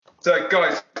So,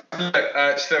 guys, look,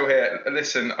 still here.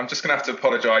 Listen, I'm just going to have to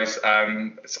apologise.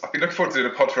 I've been looking forward to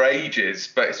doing a pod for ages,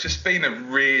 but it's just been a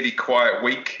really quiet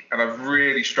week, and I've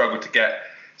really struggled to get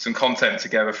some content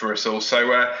together for us all.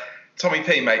 So, Tommy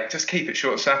P, mate, just keep it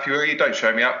short and snappy, will you? Don't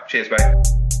show me up. Cheers, mate.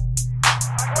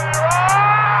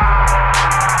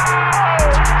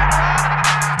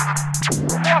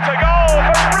 What a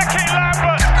goal for Ricky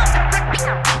Lambert!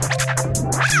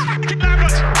 Ricky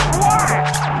Lambert! Wow!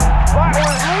 That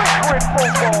was liquid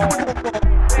football!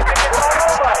 It's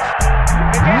all over!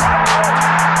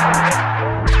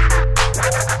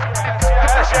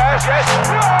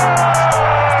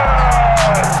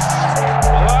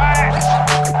 Yes!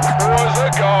 That was a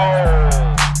goal!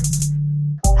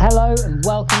 Hello and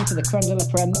welcome to the Creme de la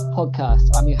Prem podcast.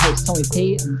 I'm your host Tommy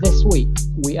P, and this week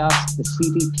we ask the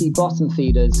CDP bottom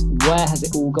feeders, where has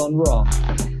it all gone wrong?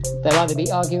 They'll either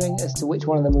be arguing as to which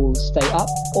one of them will stay up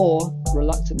or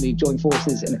reluctantly join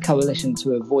forces in a coalition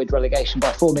to avoid relegation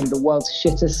by forming the world's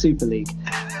shittest Super League.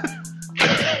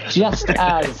 Just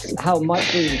as how Mike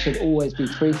Green should always be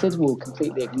treated, we'll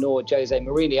completely ignore Jose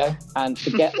Mourinho and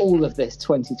forget all of this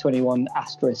 2021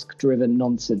 asterisk-driven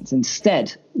nonsense.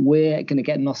 Instead, we're going to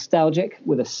get nostalgic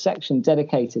with a section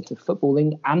dedicated to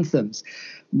footballing anthems,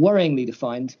 worryingly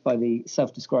defined by the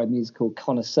self-described musical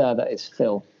connoisseur that is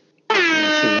Phil.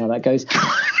 Let's see how that goes.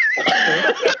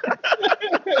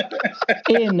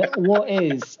 In what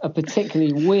is a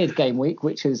particularly weird game week,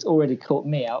 which has already caught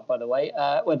me out, by the way,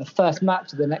 where the first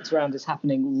match of the next round is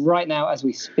happening right now as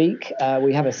we speak.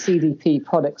 We have a CDP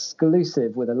pod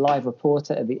exclusive with a live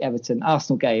reporter at the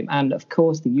Everton-Arsenal game, and of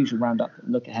course the usual roundup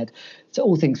look ahead to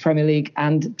all things Premier League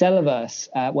and Dellarverse,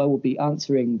 where we'll be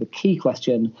answering the key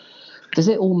question: does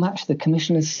it all match the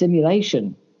Commissioner's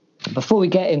simulation? Before we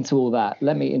get into all that,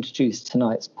 let me introduce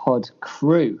tonight's pod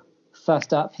crew.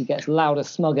 First up, he gets louder,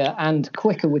 smugger, and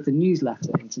quicker with the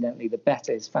newsletter. Incidentally, the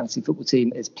better his fantasy football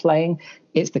team is playing,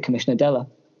 it's the Commissioner Dellar.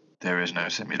 There is no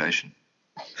simulation.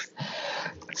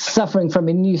 Suffering from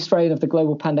a new strain of the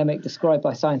global pandemic described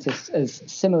by scientists as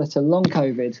similar to long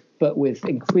COVID, but with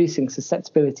increasing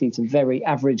susceptibility to very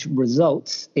average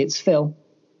results, it's Phil.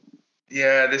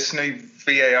 Yeah, this new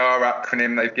VAR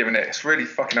acronym they've given it, it's really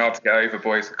fucking hard to get over,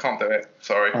 boys. I can't do it.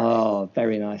 Sorry. Oh,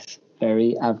 very nice.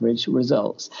 Very average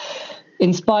results.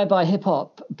 Inspired by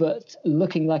hip-hop, but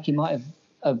looking like he might have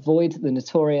avoided the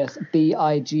notorious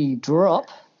B.I.G. drop,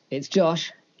 it's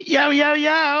Josh. Yo, yo,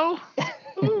 yo!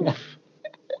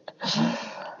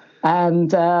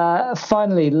 And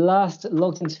finally, last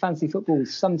logged into fantasy football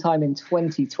sometime in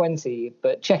 2020,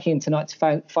 but checking in tonight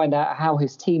to find out how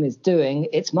his team is doing,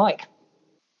 it's Mike.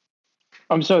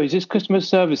 I'm sorry, is this customer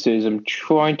services? I'm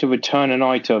trying to return an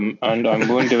item and I'm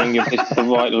wondering if this is the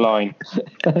right line.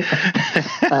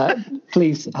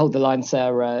 Please hold the line,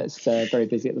 sir. It's very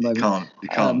busy at the moment. You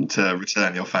can't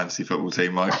return your fantasy football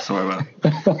team, Mike. Sorry about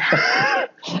that.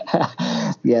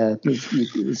 Yeah,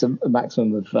 there's a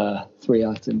maximum of 3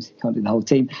 items. You can't do the whole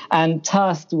team. And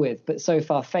tasked with, but so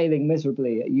far failing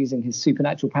miserably at using his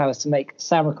supernatural powers to make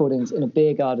sound recordings in a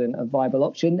beer garden a viable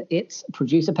option, it's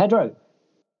producer Pedro.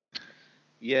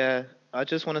 Yeah, I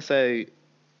just want to say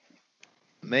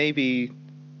maybe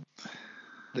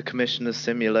the Commissioner's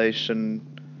simulation,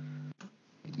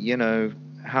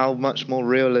 how much more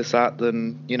real is that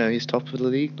than, he's top of the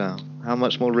league now? How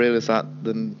much more real is that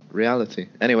than reality?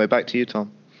 Anyway, back to you,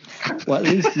 Tom. Well, at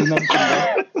least you mentioned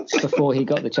that before he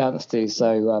got the chance to,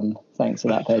 so thanks for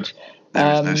that, Pedge.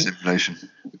 There is no simulation.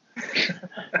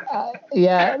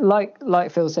 Yeah, like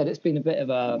Phil said, it's been a bit of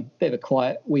a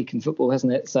quiet week in football,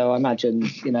 hasn't it? So I imagine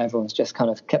everyone's just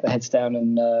kind of kept their heads down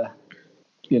and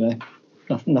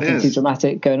nothing too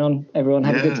dramatic going on. Everyone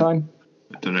had a good time.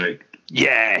 I don't know.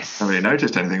 Yes. I haven't really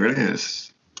noticed anything really.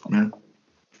 It's a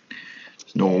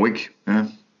normal week. Yeah.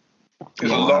 It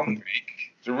was a long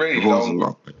week. It was a really long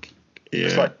week.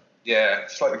 Yeah.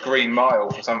 It's like the Green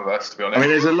Mile for some of us, to be honest. I mean,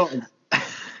 there's a lot.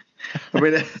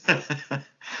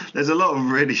 There's a lot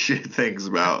of really shit things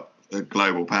about the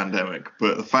global pandemic,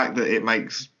 but the fact that it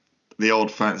makes the old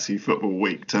fantasy football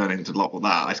week turn into a lot of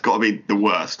that, it's got to be the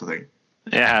worst, I think.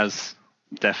 It has,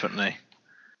 definitely.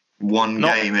 One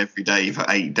game every day for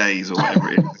 8 days or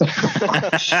whatever it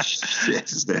is.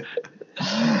 Shit, isn't it?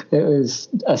 It was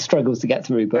a struggle to get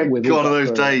through, but with one of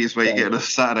those days where you get on a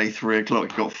Saturday 3 o'clock,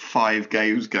 you've got 5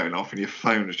 games going off and your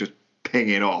phone is just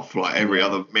pinging off like every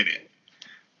other minute.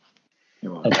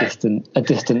 A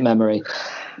distant memory.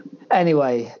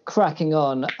 Anyway, cracking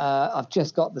on. I've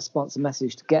just got the sponsor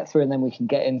message to get through and then we can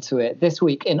get into it. This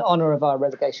week, in honour of our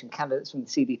relegation candidates from the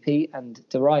CDP and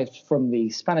derived from the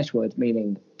Spanish word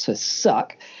meaning to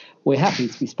suck, we're happy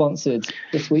to be sponsored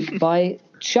this week by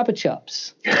Chupa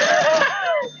Chups.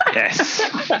 Yes.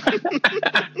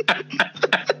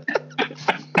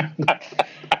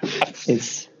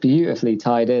 It's beautifully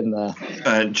tied in there.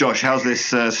 Josh, how's this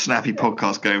snappy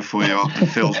podcast going for you after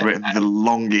Phil's written the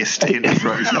longest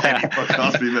intro to any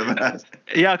podcast we've ever had?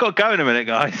 Yeah, I've got to go in a minute,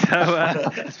 guys.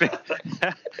 So, it's been...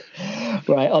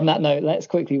 Right, on that note, let's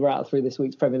quickly rattle through this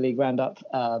week's Premier League roundup.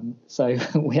 So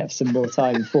we have some more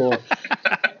time for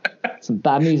some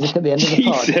bad music at the end of the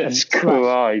pod. Jesus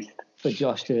Christ. For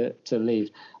Josh to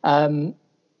leave.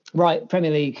 Right,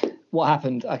 Premier League, what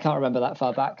happened? I can't remember that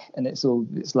far back, and it's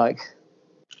like,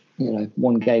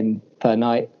 one game per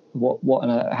night.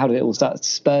 How did it all start?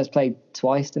 Spurs played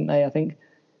twice, didn't they, I think?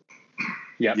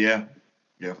 Yeah.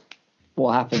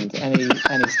 What happened? Any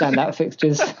standout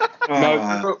fixtures?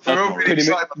 No, We're all really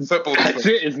excited about football. that's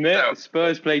it, isn't it? Yeah.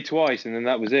 Spurs played twice, and then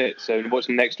that was it. So what's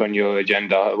next on your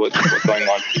agenda? What's going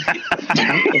on?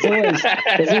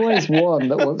 There's always one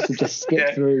that wants to just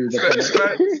skip through the.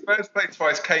 Spurs played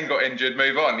twice. Kane got injured.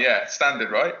 Move on. Yeah,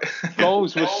 standard, right?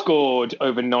 Goals were scored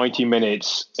over 90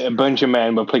 minutes. A bunch of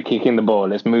men were kicking the ball.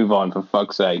 Let's move on, for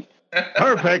fuck's sake.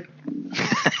 Perfect.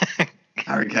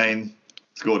 Harry Kane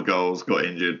scored goals, got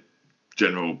injured.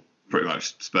 General, pretty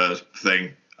much Spurs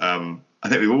thing. I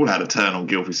think we've all had a turn on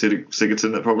Gylfi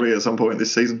Sigurdsson at probably at some point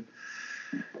this season.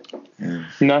 Yeah.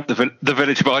 No. The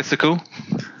village bicycle.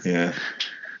 Yeah.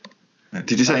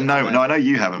 Did you say no? No, I know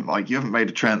you haven't, Mike. You haven't made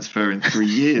a transfer in 3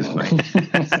 years, mate.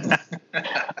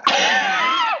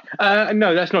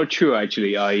 No, that's not true,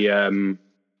 actually. Wait,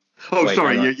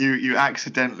 sorry. hang on. You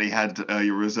accidentally had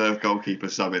your reserve goalkeeper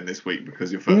sub in this week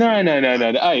because your first. No.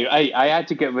 I had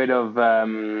to get rid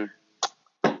of.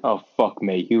 Oh, fuck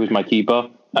me. Who was my keeper?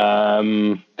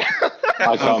 I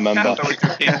can't remember.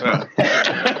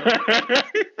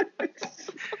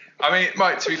 I mean,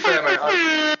 Mike, to be fair, mate,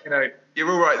 you're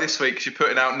all right this week because you're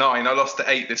putting out 9. I lost to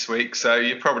 8 this week, so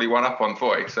you probably won up on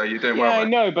 40. So you're doing well. Yeah, I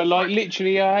know, but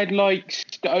literally, I had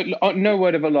no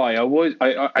word of a lie.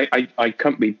 I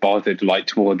couldn't be bothered.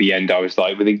 Toward the end, I was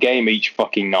like, with a game each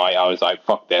fucking night, I was like,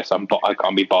 fuck this. I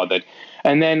can't be bothered.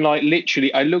 And then,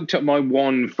 literally, I looked at my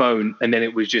one phone, and then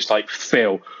it was just like,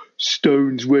 Phil,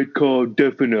 Stones red card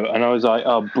definite, and I was like,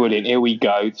 oh, brilliant, here we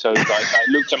go. So I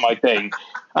looked at my thing,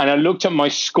 and I looked at my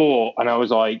score, and I was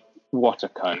like, what a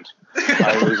cunt.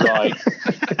 I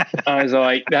was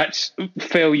like, that's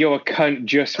Phil, you're a cunt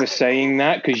just for saying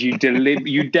that, because you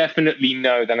definitely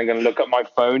know that I'm going to look at my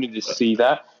phone and just see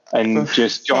that, and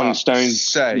just John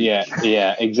Stones.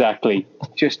 Yeah, exactly.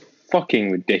 Just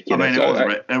fucking ridiculous. I mean,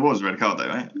 it was a red card, though,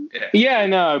 right? Yeah, I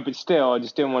know, but still, I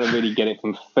just didn't want to really get it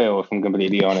from Phil, if I'm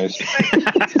completely honest.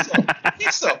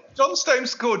 Stop. John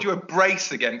Stones scored you a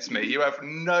brace against me. You have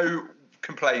no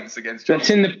complaints against John. That's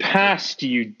in the past,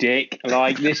 you dick.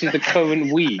 This is the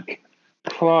current week.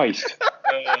 Christ.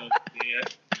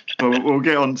 Well, we'll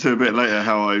get on to a bit later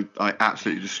how I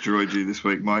absolutely destroyed you this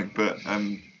week, Mike. But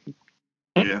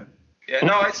yeah. Yeah,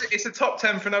 no, it's a top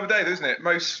 10 for another day, isn't it?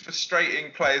 Most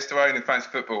frustrating players to own in fantasy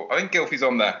football. I think Gylfi's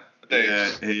on there. Yeah.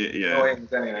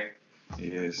 He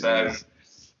is.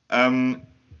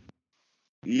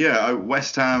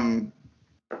 West Ham.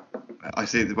 I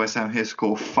see the West Ham here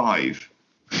score 5.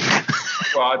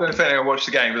 Well, I don't know if anyone watched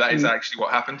the game, but that is actually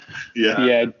what happened.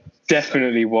 Yeah,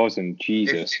 definitely wasn't.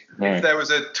 Jesus. If there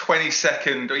was a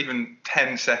 20-second or even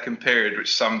 10-second period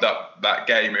which summed up that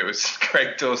game, it was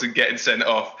Craig Dawson getting sent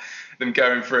off, them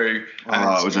going through, and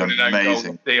it was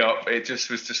amazing. It just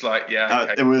was just like,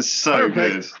 okay. It was so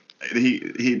good.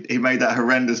 He made that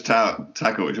horrendous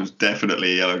tackle, which was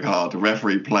definitely a yellow card. The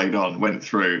referee played on, went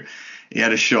through. He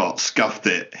had a shot, scuffed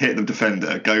it, hit the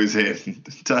defender, goes in,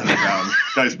 turns around,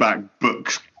 goes back,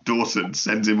 books Dawson,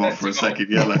 sends him off for a second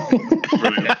yellow.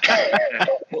 Brilliant.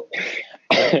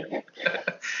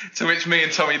 To which me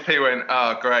and Tommy P went,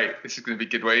 oh, great, this is going to be a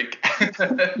good week.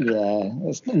 Yeah,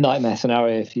 it's a nightmare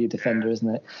scenario for your defender,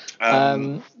 isn't it?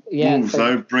 Wolves,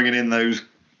 though, bringing in those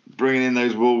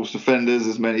Wolves defenders,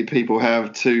 as many people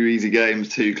have, 2 easy games,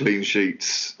 2 clean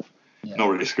sheets. Yeah. Not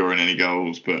really scoring any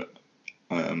goals, but...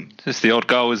 It's the odd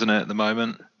goal, isn't it, at the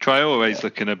moment? Traore's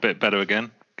looking a bit better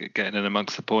again, getting in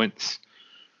amongst the points.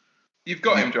 You've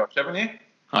got him, Josh, haven't you?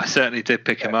 I certainly did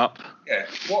pick him up. Yeah.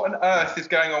 What on earth is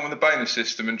going on with the bonus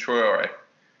system in Traore?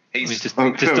 He just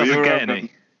doesn't get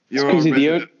any.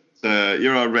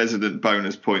 You're our resident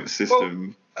bonus point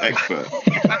system expert.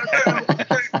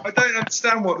 I don't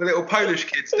understand what the little Polish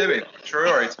kid's doing.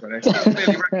 Traore, to be honest,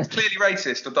 he's clearly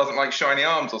racist or doesn't like shiny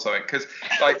arms or something. Because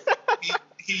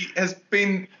he has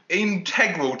been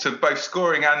integral to both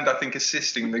scoring and I think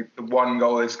assisting the one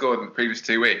goal they scored in the previous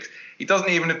 2 weeks. He doesn't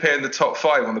even appear in the top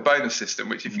 5 on the bonus system,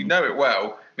 which, if you know it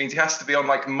well, means he has to be on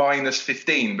like minus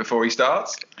 15 before he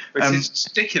starts, which is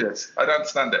ridiculous. I don't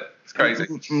understand it. It's crazy.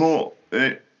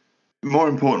 More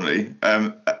importantly,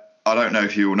 I don't know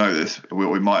if you all know this.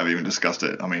 We might have even discussed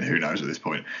it. I mean, who knows at this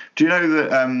point? Do you know that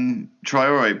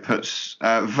Traore puts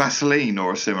Vaseline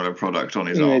or a similar product on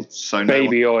his arms? So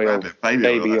baby oil.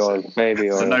 Baby oil.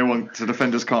 So so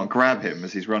defenders can't grab him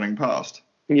as he's running past.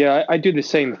 Yeah, I do the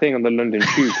same thing on the London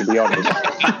Tube, to be honest.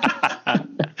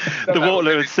 The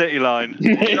Waterloo and City line.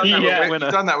 You've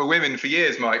done that with women for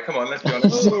years, Mike. Come on, let's be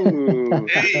honest.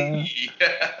 Hey.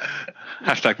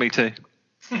 Hashtag me too.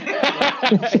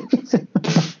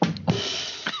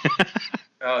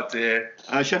 Oh dear.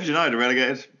 Sheffield United are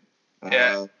relegated.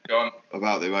 Yeah, go on.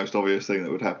 About the most obvious thing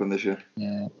that would happen this year.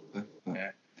 Yeah.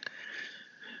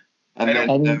 And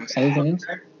Anything else?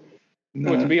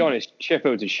 Well, to be honest,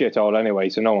 Sheffield's a shithole anyway,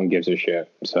 so no one gives a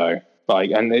shit. So,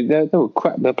 and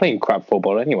they're playing crap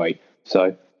football anyway.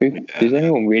 So, does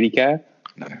anyone really care?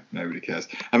 No, nobody cares.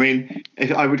 I mean,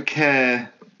 if I would care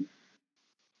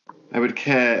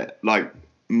like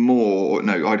more.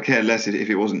 No, I'd care less if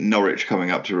it wasn't Norwich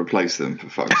coming up to replace them. For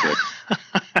fuck's sake.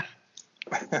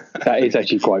 That is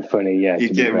actually quite funny. Yeah, you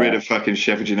get rid of fucking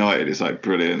Sheffield United. It's like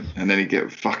brilliant, and then you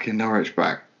get fucking Norwich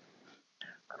back.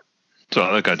 So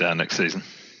they'll go down next season.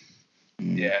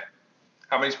 Yeah.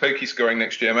 How many's Pookie scoring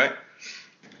next year, mate?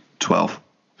 12.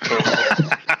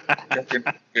 Good.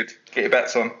 Get your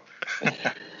bets on.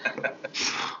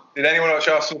 Did anyone watch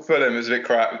Arsenal Fulham? It was a bit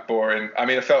crap. It was boring. I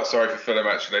mean, I felt sorry for Fulham,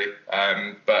 actually.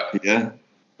 But yeah.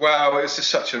 Well, it was just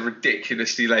such a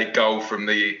ridiculously late goal from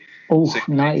the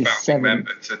 97th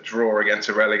member to draw against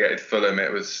a relegated Fulham.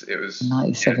 It was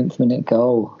 97th minute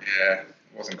goal. Yeah, it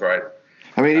wasn't great.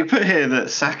 I mean, you put here that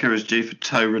Saka is due for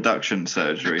toe reduction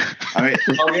surgery. I mean,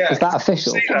 is that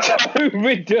official? Toe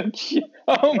reduction.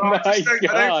 Oh my God! I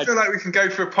don't feel like we can go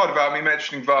for a pod about me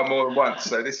mentioning VAR more than once.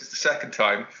 So this is the second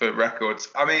time for records.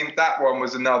 I mean, that one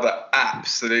was another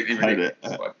absolutely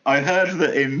ridiculous one. I heard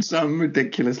that in some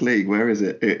ridiculous league. Where is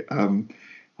it?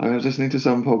 I was listening to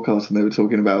some podcast and they were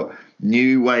talking about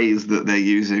new ways that they're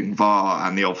using VAR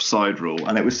and the offside rule,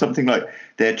 and it was something like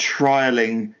they're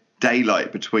trialing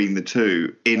daylight between the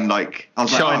two in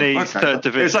Chinese third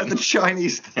division. It was like the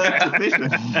Chinese third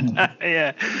division.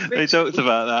 Yeah, they talked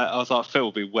about that. I was like, Phil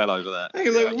will be well over that. I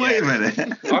was like, wait a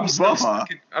minute. I'm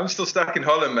still stuck in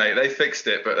Holland, mate. They fixed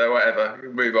it, but whatever.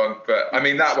 We'll move on. But I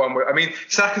mean, that one. I mean,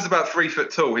 Saka's about 3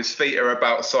 foot tall. His feet are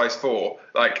about size 4.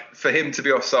 Like, for him to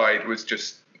be offside was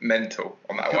just mental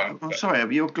on that one. I'm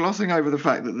sorry, you're glossing over the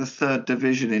fact that the third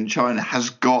division in China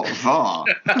has got VAR.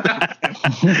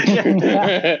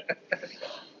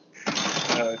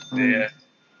 Oh dear.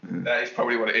 That is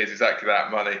probably what it is, exactly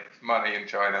that. Money in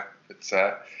China. But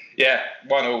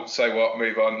 1-1, so what,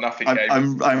 move on, nothing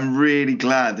game. I'm really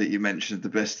glad that you mentioned the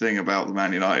best thing about the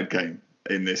Man United game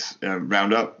in this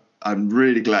roundup. I'm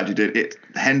really glad you did it.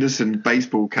 Henderson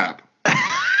baseball cap.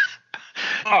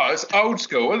 Oh, it's old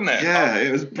school, wasn't it? Yeah,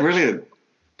 it was brilliant.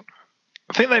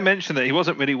 I think they mentioned that he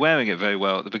wasn't really wearing it very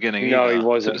well at the beginning. No, either. he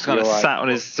wasn't. It was kind of sat on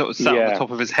his on the top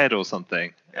of his head or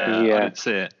something. I didn't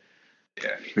see it.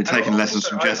 Yeah, we're taking lessons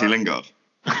from Jesse Lingard.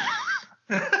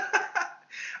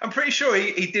 I'm pretty sure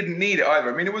he didn't need it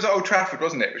either. I mean, it was at Old Trafford,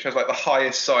 wasn't it? Which has like the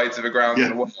highest sides of a ground in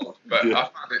the world. But I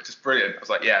found it just brilliant. I was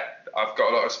like, I've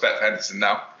got a lot of respect for Henderson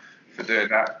now for doing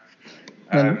that.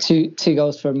 And two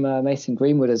goals from Mason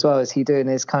Greenwood as well. Is he doing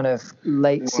his kind of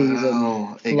late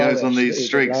season? He goes on these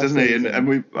streaks, doesn't he?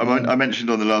 And I mentioned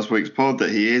on the last week's pod that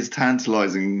he is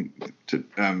tantalising. To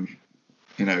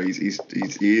he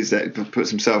puts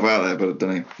himself out there, but I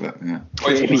don't know. But, yeah.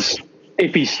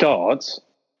 If he starts,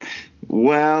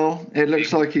 well, it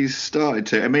looks like he's started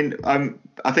to. I mean,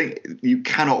 I think you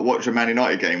cannot watch a Man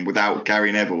United game without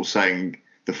Gary Neville saying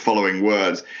the following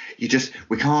words: we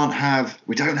don't have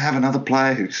another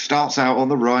player who starts out on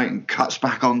the right and cuts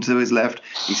back onto his left.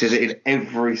 He says it in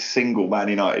every single Man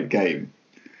United game.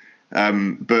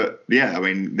 But yeah, I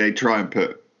mean, they try and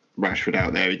put Rashford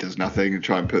out there, he does nothing, and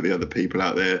try and put the other people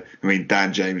out there. I mean,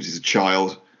 Dan James is a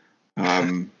child. I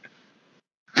mean,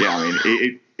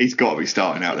 he's got to be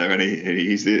starting out there, and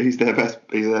he's their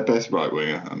best right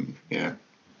winger. Yeah.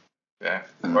 Yeah,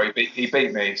 well, he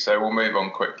beat me, so we'll move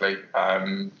on quickly.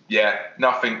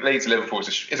 Nothing. Leeds Liverpool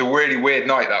is a really weird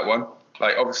night, that one.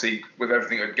 Like, obviously, with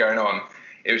everything that was going on,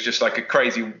 it was just like a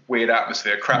crazy, weird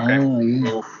atmosphere. Crap game.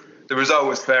 Yeah. The result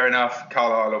was fair enough.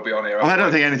 Carlisle will be on here. I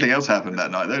don't think anything else happened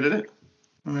that night, though, did it?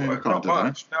 I mean, not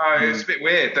much. No, it was a bit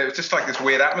weird. It was just like this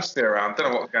weird atmosphere around. Don't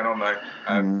know what was going on, though.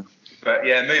 But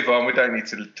yeah, move on. We don't need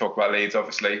to talk about Leeds,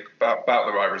 obviously. About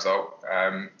the right result.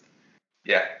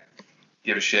 Yeah,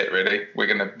 give a shit, really. We're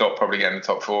going to not probably get in the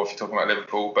top 4 if you're talking about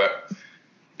Liverpool. But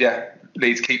yeah,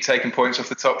 Leeds keep taking points off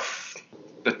the top,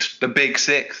 the big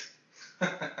 6.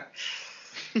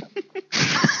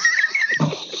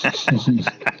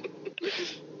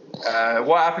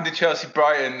 What happened to Chelsea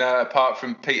Brighton apart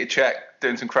from Peter Cech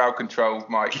doing some crowd control,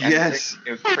 Mike? Yes.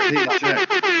 It was pretty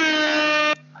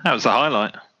That was the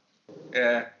highlight.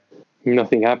 Yeah.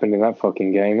 Nothing happened in that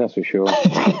fucking game, that's for sure.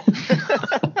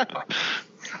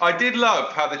 I did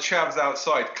love how the chavs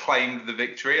outside claimed the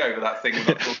victory over that thing we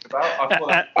got talked about. I thought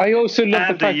that, I also love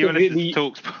Andy, the fact you that want to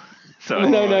talk? Sorry.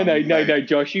 No,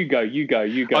 Josh, you go. I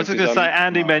was going to say,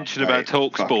 Andy mentioned about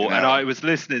TalkSport, and I was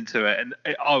listening to it, and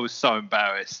I was so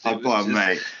embarrassed. It was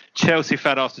mate. Chelsea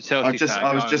fan after Chelsea fan.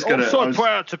 I was just going to. I'm so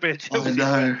proud to be a Chelsea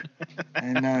fan. I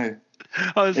know.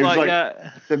 I was It was like,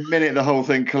 the minute the whole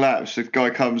thing collapsed, the guy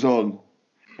comes on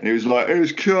and he was like,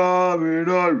 "It's coming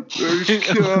out, it's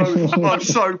coming." I'm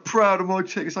so proud of my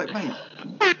team. It's like, mate,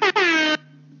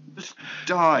 just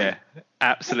die. yeah,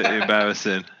 absolutely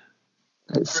embarrassing.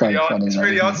 It's so really funny. it's though,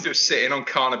 really isn't hard to do sitting on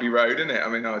Carnaby Road, isn't it? I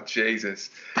mean, oh, Jesus.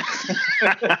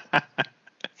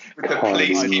 With the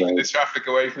police keeping the traffic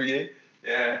away from you.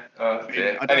 Yeah. Oh,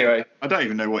 dear. Anyway. I don't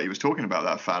even know what he was talking about,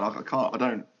 that fan. I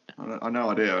have no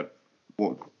idea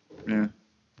what. Yeah.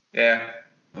 Yeah.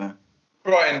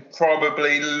 Brighton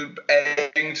probably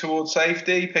edging towards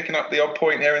safety, picking up the odd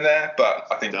point here and there, but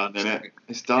I think Done, innit?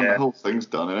 It's done. Yeah. The whole thing's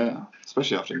done, innit?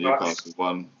 Especially after Newcastle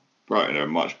won. Brighton are a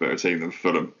much better team than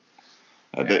Fulham.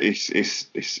 They're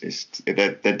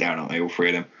down, aren't they? All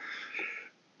 3 of them.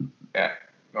 Yeah.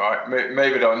 All right,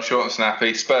 move it on. Short and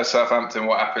snappy. Spurs Southampton.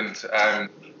 What happened?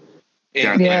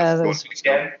 Yeah,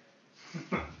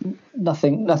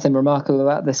 nothing remarkable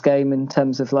about this game in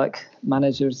terms of like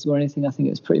managers or anything. I think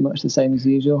it's pretty much the same as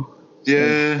usual.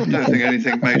 Yeah, I don't think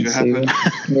anything major happened.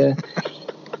 Yeah.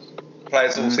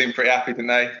 Players all seemed pretty happy, didn't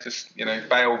they? Just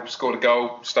Bale scored a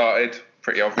goal, started.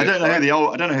 Pretty obvious. I don't know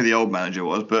who the old manager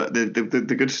was, but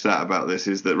the good stat about this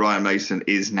is that Ryan Mason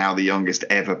is now the youngest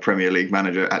ever Premier League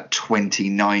manager at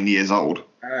 29 years old.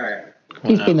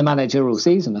 He's been the manager all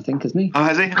season, I think, hasn't he? Oh,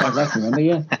 has he? I can remember,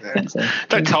 yeah. I think so.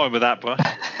 Don't tie him with that, bro.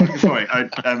 Sorry,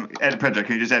 Ed Pedro,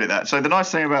 can you just edit that? So the nice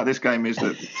thing about this game is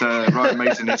that Ryan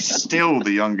Mason is still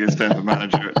the youngest ever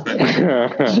manager at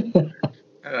 29.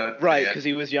 Right, because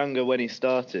he was younger when he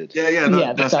started.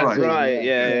 Yeah, that's right. Right,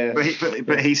 yeah.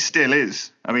 But he still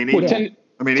is. I mean,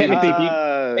 Technically,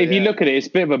 if you look at it, it's a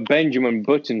bit of a Benjamin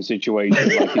Button situation.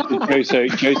 Like it's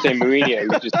Jose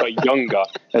Mourinho who's just got younger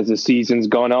as the season's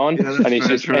gone on, and it's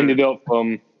just ended up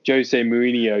from Jose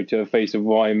Mourinho to the face of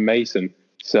Ryan Mason.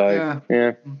 So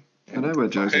yeah. I know where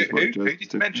Jose. Who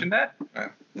did you mention there?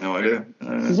 No idea.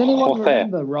 Does anyone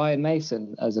remember Ryan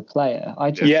Mason as a player?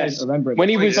 I just don't remember him. When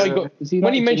he was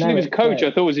when he mentioned he was a coach,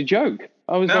 I thought it was a joke.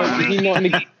 I was like, is he not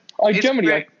in the?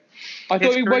 I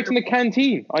thought he worked in the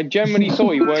canteen. I generally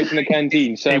thought he worked in the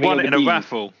canteen. He won it in a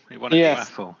raffle.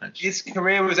 His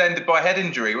career was ended by head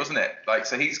injury, wasn't it? Like,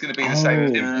 so he's going to be the same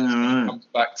as him. He comes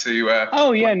back to.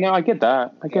 I get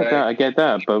that. I get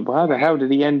that. But how the hell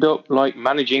did he end up like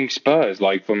managing Spurs?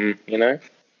 Like from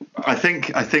I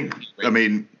think. I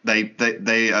mean, they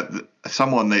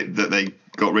someone that they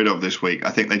got rid of this week.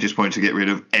 I think they just wanted to get rid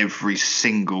of every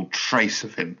single trace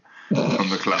of him from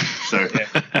the club. So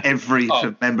every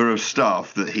member of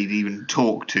staff that he'd even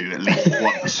talked to at least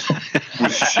once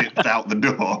was shipped out the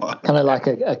door. Kind of like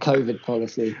a COVID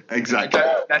policy. Exactly.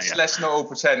 Let's not all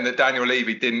pretend that Daniel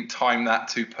Levy didn't time that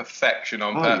to perfection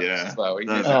on purpose as well. He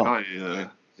did.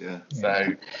 Yeah. So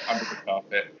under the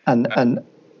carpet.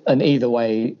 And either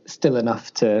way, still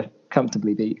enough to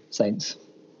comfortably beat Saints.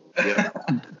 Yeah.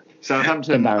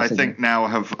 Southampton, I think now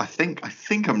have. I think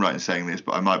I'm right in saying this,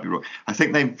 but I might be wrong. I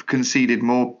think they've conceded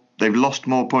more. They've lost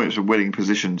more points from winning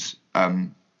positions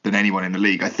than anyone in the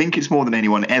league. I think it's more than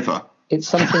anyone ever. It's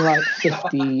something like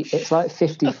 50. It's like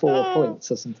 54 points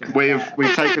or something. We've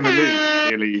taken the lead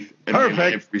nearly in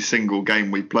every single game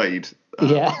we played.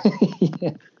 Yeah.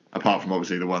 Apart from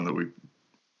obviously the one that we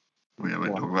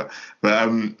won't talk about. But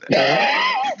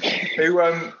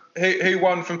Who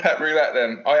won from Pep Roulette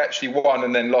then? I actually won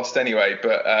and then lost anyway.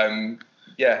 But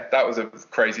that was a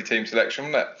crazy team selection,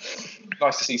 wasn't it?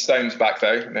 Nice to see Stones back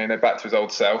though. They're back to his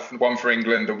old self. One for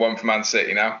England and one for Man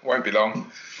City now. Won't be long.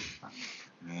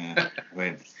 Yeah,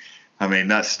 I mean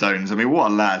that's Stones. I mean,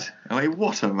 what a lad. I mean,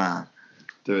 what a man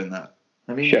doing that.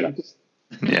 I mean, shut up.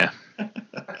 Yeah.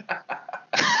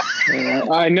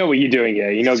 I know what you're doing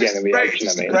here. You're not getting a reaction.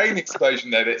 It's a brain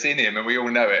explosion there that's in him, and we all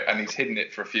know it. And he's hidden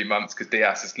it for a few months because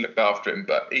Diaz has looked after him.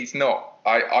 But he's not.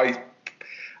 I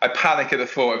I panic at the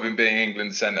thought of him being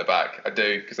England's centre back. I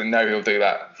do, because I know he'll do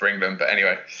that for England. But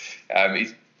anyway,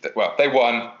 they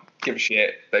won. Give a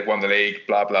shit. They've won the league.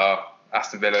 Blah blah.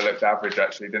 Aston Villa looked average,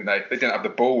 actually, didn't they? They didn't have the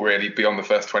ball really beyond the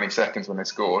first 20 seconds when they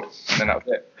scored, and then that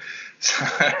was it. So,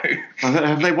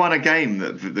 have they won a game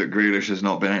that Grealish has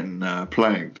not been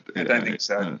playing? I don't think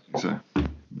so.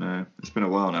 No, it's been a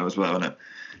while now as well, isn't it?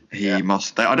 He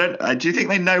must. I don't. Do you think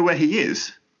they know where he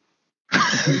is?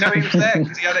 No, he was there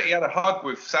because he had a hug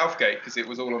with Southgate because it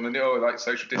was all on the like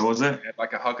social distance. Oh, was it? He had,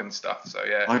 like a hug and stuff. So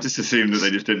yeah. I just assumed that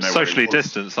they just didn't know. Socially where he was.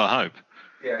 distanced, I hope.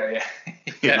 Yeah.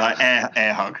 Like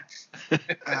air hug.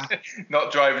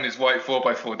 Not driving his white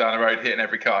 4x4 down the road, hitting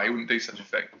every car. He wouldn't do such a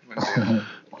thing. He wouldn't do that.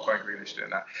 Quite Grealish doing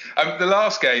that. The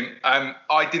last game,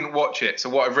 I didn't watch it, so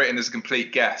what I've written is a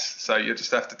complete guess. So you'll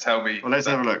just have to tell me. Well, let's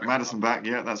have a look. Madison back.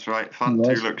 Yeah, that's right. Fun 2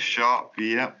 looks sharp.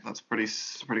 Yeah, that's pretty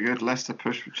good. Leicester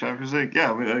push for Champions League.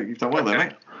 Yeah, I mean, you've done well there,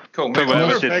 mate. Cool. But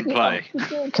whoever didn't play.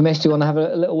 Commish, do you want to have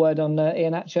a little word on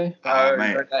Iheanacho? Oh,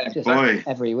 mate. Just Boy.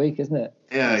 every week, isn't it?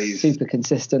 Yeah, he's super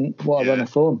consistent. What a run of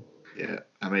form. Yeah,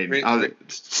 I mean,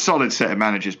 solid set of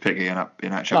managers picking up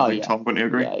Iheanacho. Tom, wouldn't you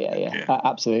agree? Yeah.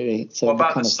 Absolutely. So what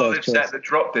about the solid set that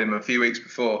dropped him a few weeks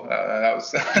before? That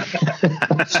was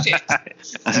shit.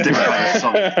 That's a different kind of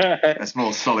solid. That's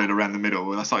more solid around the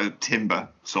middle. That's like a timber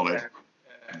solid.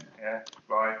 Yeah.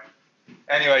 Right.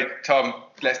 Anyway, Tom,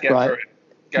 let's get through it.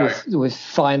 Go. We've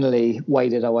finally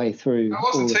waded our way through. That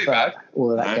wasn't too bad.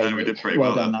 All of that game. We did pretty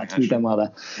well done, there, Max. We've done well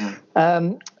there. Yeah.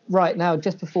 Right now,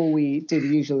 just before we do the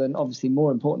usual and obviously more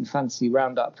important fantasy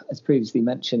roundup, as previously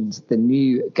mentioned, the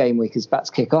new game week is about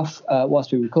to kick off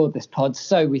whilst we record this pod.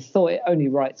 So we thought it only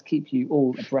right to keep you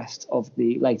all abreast of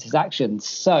the latest actions.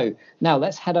 So now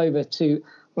let's head over to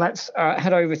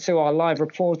our live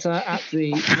reporter at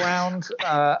the ground,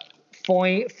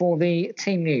 Foy, for the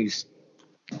team news.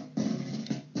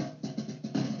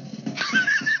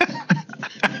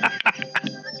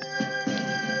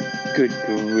 Good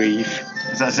grief.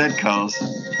 Is that Zed cars?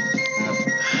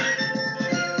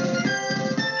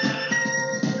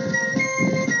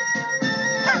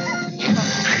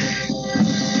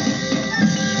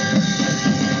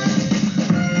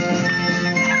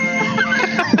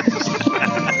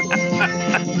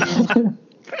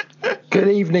 Good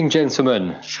evening,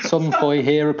 gentlemen. Tom Foy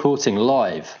here, reporting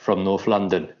live from North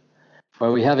London,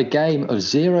 where we have a game of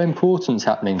zero importance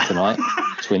happening tonight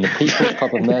between the People's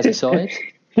Club of Merseyside,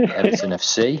 Everton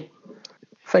FC,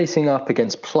 facing up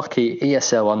against plucky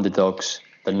ESL underdogs,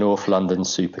 the North London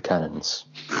Super Cannons.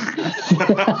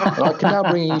 I can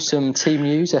now bring you some team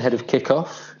news ahead of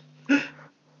kick-off.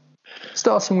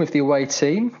 Starting with the away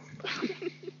team,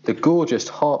 the gorgeous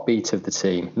heartbeat of the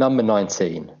team, number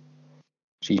 19.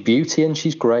 She's beauty and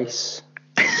she's grace,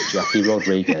 Jackie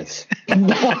Rodriguez.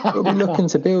 We'll be looking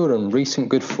to build on recent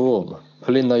good form,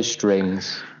 pulling those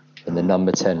strings in the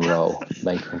number 10 role,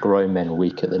 making grown men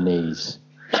weak at the knees.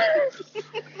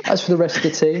 As for the rest of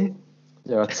the team,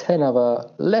 there are 10 other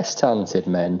less talented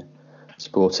men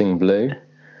sporting blue,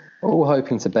 all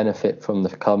hoping to benefit from the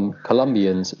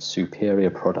Colombians' superior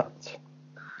product.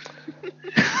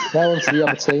 Now on to the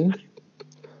other team.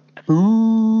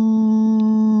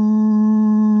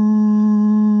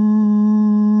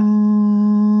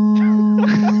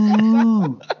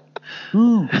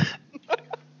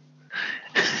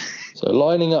 So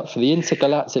lining up for the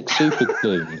Intergalactic Super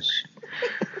Goons,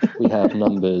 we have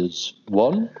numbers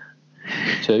 1,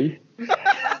 2,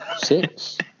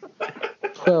 6,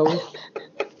 12,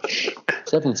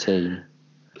 17,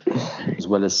 as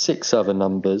well as 6 other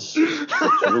numbers, which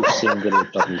are all single or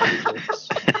double digits.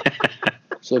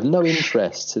 So of no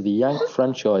interest to the Yank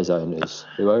franchise owners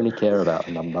who only care about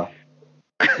a number.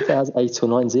 It has 8 or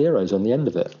 9 zeros on the end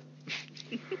of it.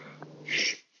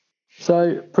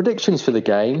 So, predictions for the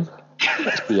game,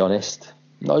 let's be honest,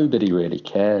 nobody really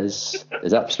cares.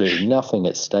 There's absolutely nothing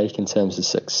at stake in terms of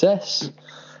success.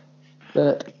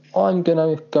 But I'm going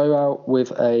to go out with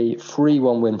a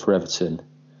 3-1 win for Everton,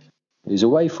 whose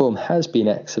away form has been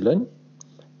excellent.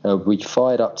 We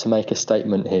fired up to make a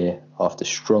statement here after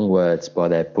strong words by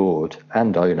their board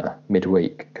and owner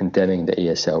midweek condemning the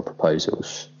ESL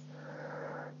proposals.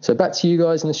 So back to you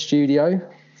guys in the studio.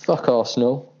 Fuck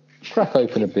Arsenal. Crack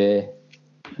open a beer,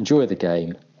 enjoy the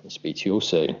game, and speak to you all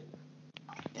soon.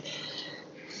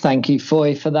 Thank you,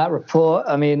 Foy, for that report.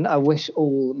 I mean, I wish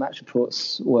all match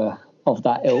reports were of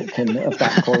that ilk and of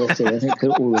that quality. I think we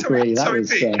all agree that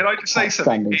was can I just say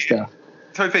something outstanding stuff.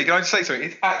 Toby, can I just say something?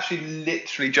 It's actually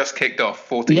literally just kicked off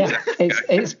 14 Yeah, seconds ago.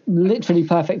 it's literally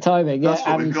perfect timing. That's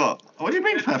Yeah, what we've got. What do you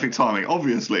mean perfect timing?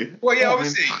 Obviously. Well, yeah, I mean,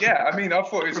 obviously, yeah. I mean, I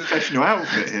thought it was professional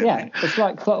outfit here. Yeah, it's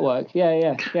like clockwork.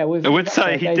 Yeah. I would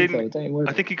say he didn't. Phil, don't you worry.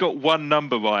 I think he got one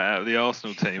number right out of the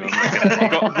Arsenal team. He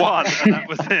got one, and that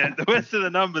was it. The rest of the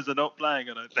numbers are not playing,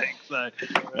 I don't think. So,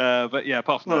 but yeah,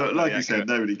 apart from Well, that, like yeah, you said,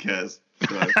 nobody cares.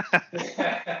 So.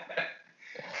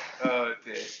 Oh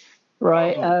dear.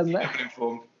 Right. I've been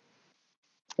informed.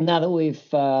 Now that we've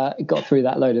got through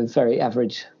that load of very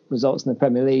average results in the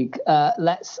Premier League,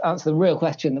 let's answer the real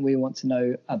question that we want to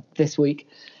know this week.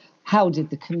 How did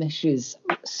the Commission's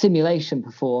simulation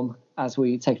perform as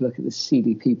we take a look at the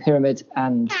CDP pyramid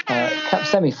and Cup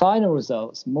semi-final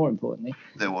results, more importantly?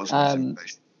 There was no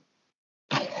simulation.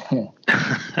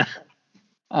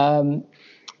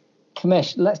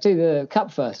 Commish, let's do the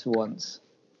Cup first for once.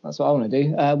 That's what I want to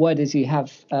do. Where does he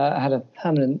have had a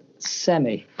permanent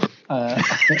semi over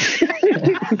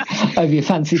your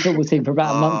fancy football team for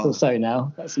about a month or so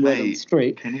now? That's the word on the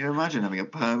street. Can you imagine having a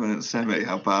permanent semi?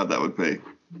 How bad that would be.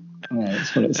 Yeah,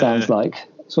 that's what it sounds like.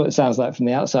 That's what it sounds like from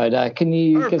the outside. Can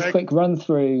you give us a quick run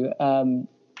through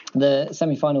the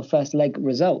semi-final first leg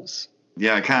results?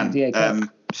 Yeah, I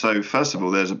can. So first of all,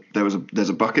 there's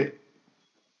a bucket.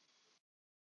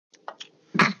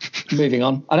 Moving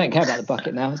on. I don't care about the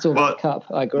bucket now. It's all about the cup.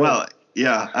 I agree. Well,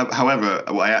 yeah. However,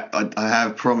 I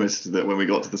have promised that when we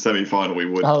got to the semi-final, we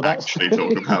would actually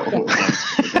talk about all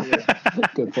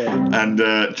that. Good point. And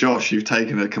Josh, you've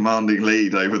taken a commanding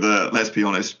lead over the, let's be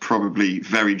honest, probably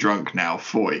very drunk now,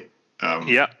 Foy.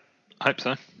 Yeah, I hope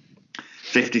so.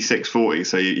 56-40,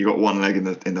 so you got one leg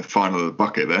in the final of the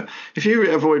bucket there. If you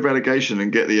avoid relegation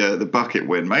and get the bucket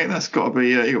win, mate, that's got to be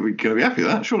you're going to be happy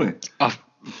with that, surely. I'm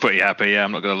pretty happy. Yeah,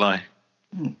 I'm not going to lie.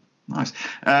 Nice.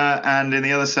 And in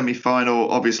the other semi-final,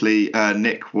 obviously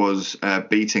Nick was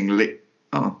beating Lee.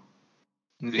 Oh.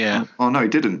 Yeah. Oh no, he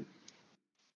didn't.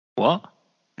 What?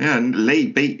 Yeah, and Lee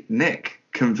beat Nick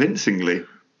convincingly.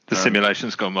 The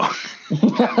simulation's gone wrong.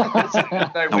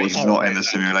 I was not in the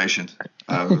simulation,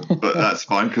 but that's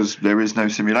fine because there is no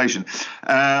simulation.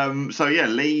 So yeah,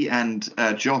 Lee and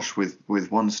Josh with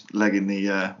one leg in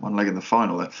the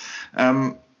final there.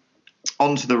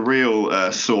 On to the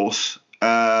real source.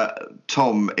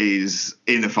 Tom is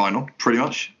in the final pretty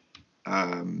much.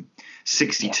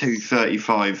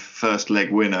 62-35 first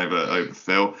leg win over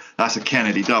Phil. That's a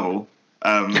Kennedy double.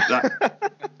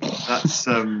 That's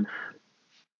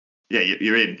yeah,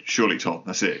 you're in, surely, Tom.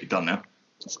 That's it. You're done now.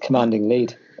 It's a commanding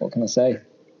lead. What can I say?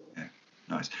 Yeah,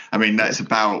 nice. I mean, that's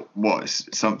about,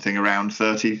 something around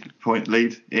 30-point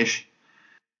lead-ish,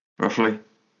 roughly?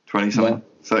 20-something?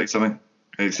 30-something?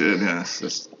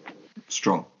 That's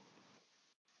strong.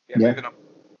 Yeah, moving on.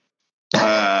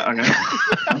 Okay.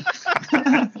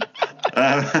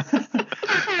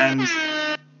 And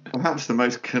perhaps the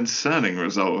most concerning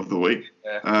result of the week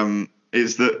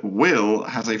is that Will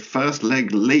has a first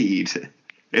leg lead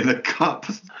in the Cup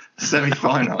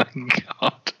semi-final. Oh my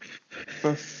God.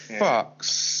 For fuck's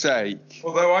sake.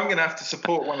 Although I'm going to have to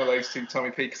support one of those two,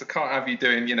 Tommy P, because I can't have you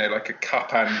doing, like a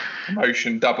cup and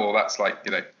promotion double. That's like,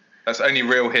 that's only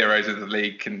real heroes of the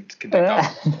league can do double.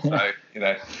 So,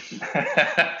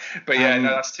 But yeah, no,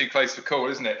 that's too close for call,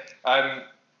 isn't it?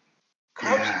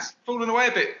 Crouch has fallen away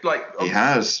a bit, he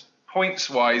has.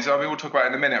 Points-wise. I mean, we'll talk about it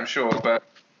in a minute, I'm sure. But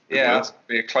yeah, that's going to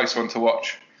be a close one to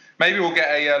watch. Maybe we'll get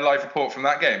a live report from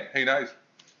that game. Who knows?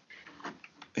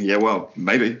 Yeah, well,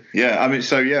 maybe. Yeah, I mean,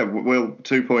 so yeah, Will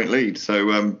 2-point lead.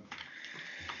 So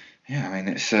yeah, I mean,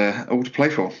 it's all to play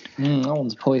for. That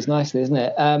one's poised nicely, isn't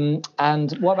it? And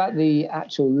what about the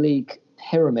actual league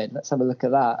pyramid? Let's have a look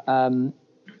at that.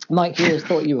 Mike, you always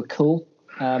thought you were cool,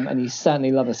 and you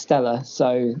certainly love a Stellar,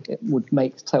 so it would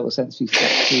make total sense for you to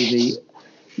step through the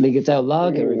Liga del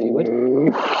Lager, if you would.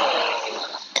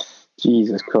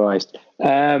 Jesus Christ.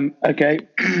 Okay,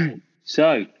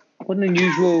 so what an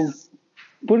unusual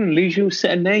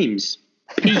set of names.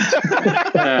 Pete.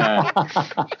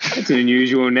 That's an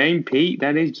unusual name, Pete.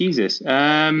 That is Jesus.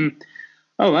 Barney.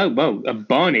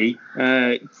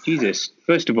 Jesus.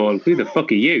 First of all, who the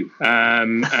fuck are you?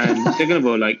 And second of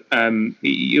all,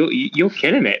 you're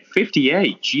killing it.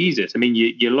 58. Jesus. I mean,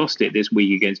 you lost it this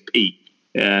week against Pete.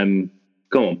 Go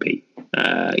on, Pete.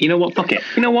 You know what? Fuck it.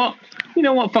 You know what?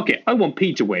 Fuck it. I want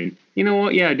Pete to win. You know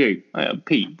what? Yeah, I do.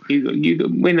 Pete, you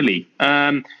win the league.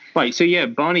 Right. So yeah,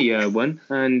 Barney won,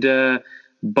 and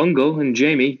Bungle and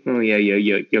Jamie. Oh yeah,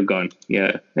 you're gone.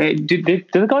 Yeah. Do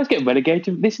the guys get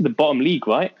relegated? This is the bottom league,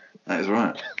 right? That is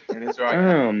right. It is right.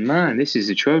 Oh man, this is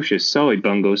atrocious. Sorry,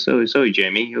 Bungle. Sorry,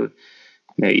 Jamie.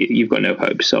 No, you've got no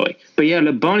hope. Sorry, but yeah,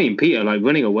 look, Barney and Peter like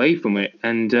running away from it,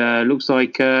 and looks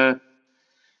like I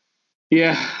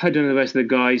don't know the rest of the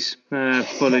guys.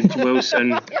 Fuller,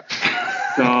 Wilson,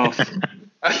 Garth,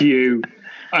 Hugh.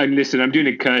 And listen, I'm doing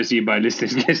a courtesy by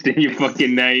listing your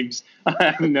fucking names.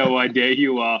 I have no idea who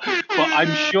you are, but I'm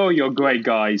sure you're great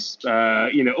guys.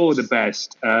 All the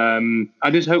best. I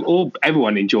just hope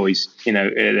everyone enjoys,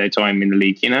 their time in the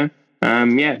league.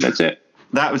 That's it.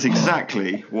 That was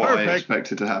exactly what I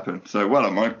expected to happen. So well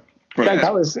done, Mike.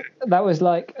 That was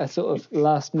like a sort of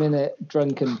last minute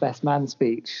drunken best man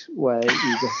speech where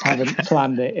you just haven't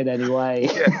planned it in any way.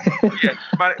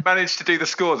 Managed to do the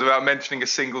scores without mentioning a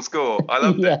single score. I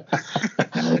loved it.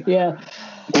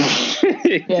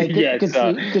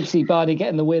 Good to see Barney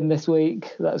getting the win this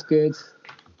week. That's good.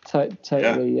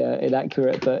 Totally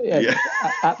inaccurate, but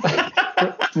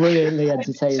brilliantly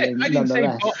entertaining. I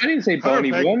didn't say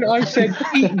Barney won. I said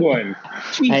Pete won.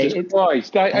 Jesus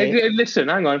Christ! Listen,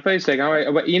 hang on for a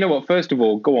second. You know what? First of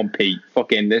all, go on, Pete.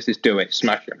 Fucking let's just do it.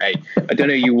 Smash it, mate. I don't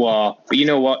know who you are, but you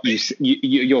know what?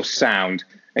 You're sound,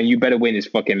 and you better win this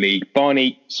fucking league.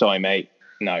 Barney, sorry, mate.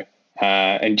 No.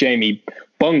 And Jamie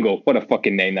Bungle, what a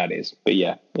fucking name that is. But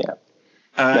yeah.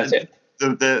 That's it.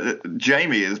 The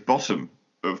Jamie is bottom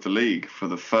of the league for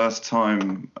the first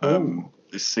time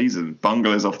this season.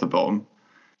 Bungle is off the bottom.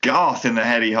 Garth in the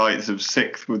heady heights of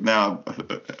 6th with now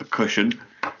a cushion.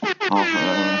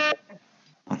 I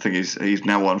think he's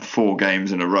now won 4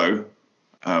 games in a row,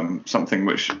 something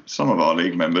which some of our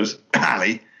league members,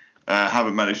 Ali,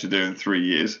 haven't managed to do in 3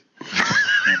 years.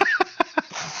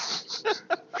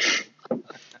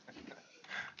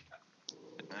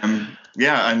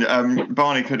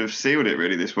 Barney could have sealed it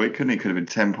really this week, couldn't he? Could have been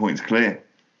 10 points clear.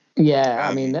 Yeah,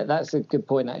 I mean, that's a good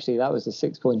point, actually. That was a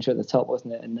 6-pointer at the top,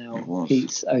 wasn't it? And now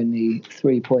Pete's only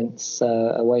 3 points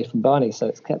away from Barney, so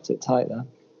it's kept it tight there.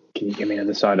 Can you give me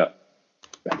another side up?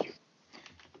 Thank you.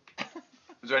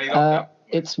 Was there any lockdown?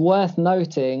 It's worth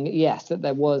noting, yes, that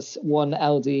there was one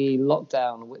LDE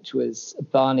lockdown, which was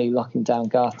Barney locking down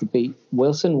Garth to beat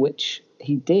Wilson, which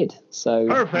he did. So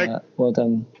well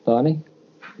done, Barney.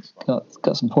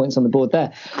 Got some points on the board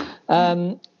there.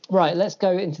 Right, let's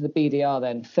go into the BDR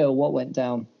then. Phil, what went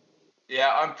down?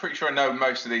 Yeah, I'm pretty sure I know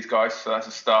most of these guys, so that's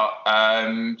a start.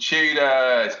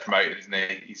 Tudor is promoted, isn't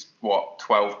he? He's,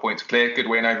 12 points clear. Good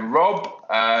win over Rob.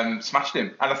 Smashed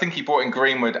him. And I think he brought in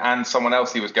Greenwood and someone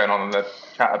else he was going on the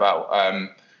chat about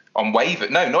on waivers.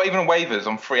 No, not even on waivers,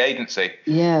 on free agency.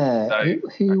 Yeah, so,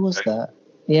 who was that?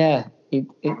 Yeah, it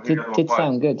did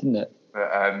sound good, didn't it? But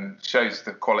shows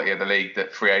the quality of the league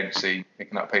that free agency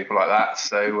picking up people like that.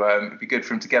 So it'd be good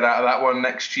for him to get out of that one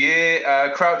next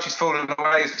year. Crouch is fallen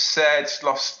away, as we said,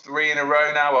 lost 3 in a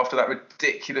row now after that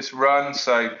ridiculous run.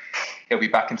 So he'll be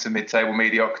back into mid-table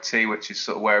mediocrity, which is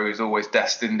sort of where he was always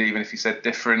destined, even if he said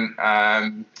different.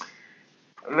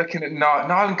 Looking at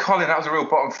Niall and Colin, that was a real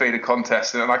bottom feeder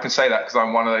contest, and I can say that because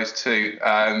I'm one of those two.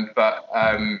 But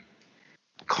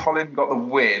Colin got the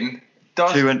win.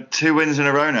 Two wins in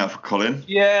a row now for Colin.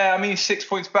 Yeah, I mean, he's 6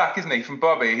 points back, isn't he, from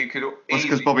Bobby, who could. That's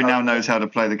because Bobby now knows how to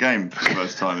play the game for the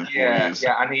first time in 4 years.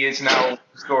 Yeah, and he is now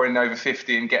scoring over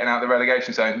 50 and getting out of the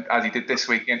relegation zone as he did this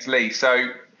week against Lee. So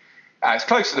it's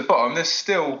close to the bottom. There's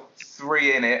still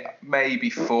 3 in it, maybe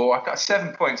 4. I've got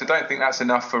 7 points. I don't think that's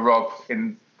enough for Rob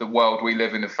in the world we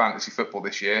live in of fantasy football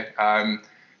this year.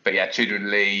 But yeah, Tudor and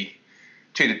Lee.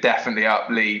 Tudor definitely up.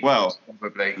 Lee, well,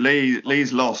 probably.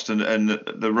 Lee's lost, and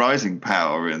the rising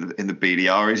power in the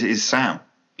BDR is Sam.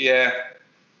 Yeah,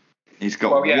 he's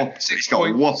got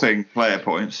whopping player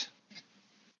points.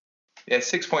 Yeah,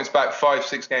 6 points back,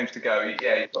 5-6 games to go.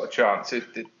 Yeah, he's got a chance.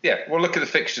 We'll look at the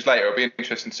fixtures later. It'll be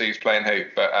interesting to see who's playing who.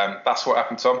 But that's what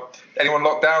happened, Tom. Anyone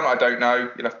locked down? I don't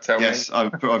know. You'll have to tell me. Yes,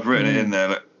 I've written it in there.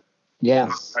 Look,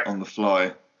 on the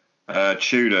fly.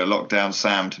 Tudor locked down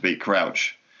Sam to beat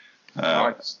Crouch.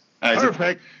 Nice.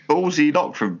 Perfect. Ballsy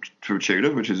lock from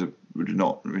Tudor, which is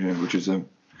not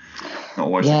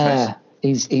always the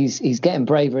case. He's getting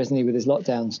braver, isn't he, with his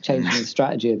lockdowns, changing his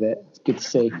strategy a bit. It's good to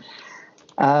see.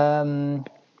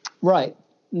 Right,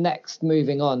 next,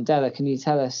 moving on. Dellar, can you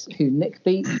tell us who Nick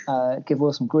beat? Give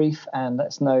Will some grief and let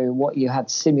us know what you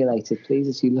had simulated, please,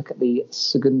 as you look at the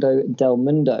Segundo del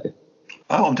Mundo.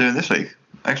 Oh, I'm doing this league.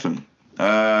 Excellent.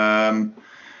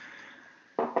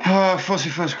 What's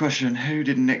your first question? Who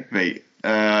did Nick beat? No,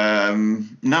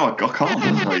 I can't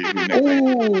tell you who Nick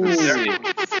beat.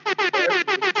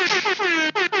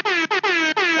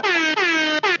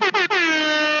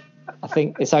 I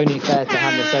think it's only fair to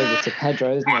hand this over to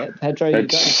Pedro, isn't it? Pedro, you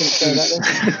got anything to say about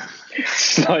this?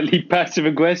 Slightly passive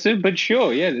aggressive, but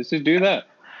sure, yeah, let's just do that.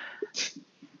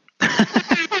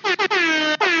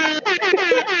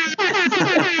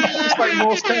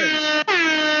 Morse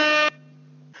code.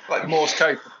 Like Morse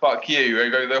code for fuck you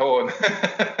over the horn.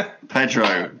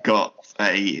 Pedro got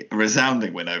a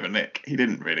resounding win over Nick. He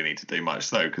didn't really need to do much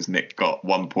though, because Nick got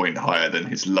 1 point higher than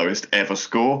his lowest ever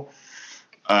score.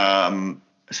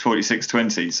 It's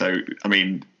 46-20. So I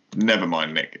mean, never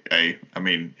mind Nick. I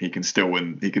mean, he can still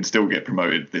win. He can still get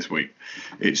promoted this week.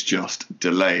 It's just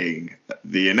delaying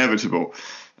the inevitable.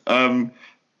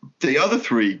 The other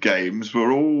three games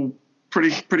were all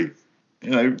pretty.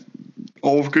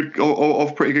 Of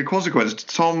pretty good consequence.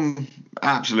 Tom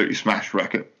absolutely smashed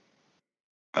Racket.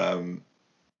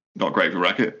 Not great for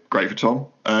Racket, great for Tom.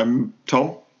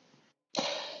 Tom?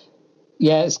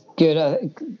 Yeah, it's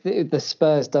good. The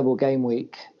Spurs double game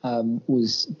week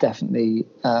was definitely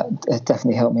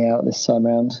helped me out this time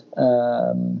around.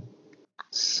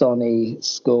 Sonny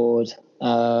scored,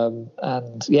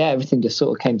 and yeah, everything just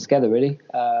sort of came together really.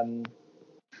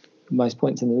 Most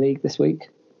points in the league this week.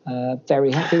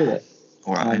 Very happy with it.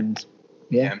 All right. And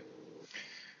yeah.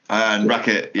 And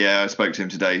Racket, I spoke to him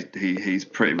today. He's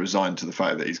pretty resigned to the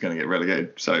fact that he's going to get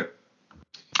relegated. So,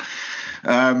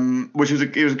 which was a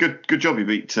good job he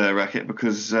beat Racket,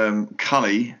 because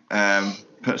Cully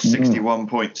put 61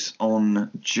 points on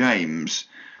James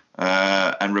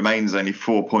and remains only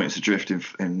 4 points adrift in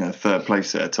third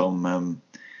place there. Tom,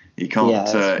 he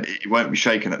can't. He won't be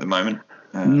shaken at the moment.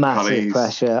 Massive Cully's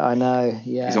pressure, I know.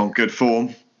 Yeah, he's on good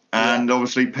form. And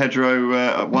obviously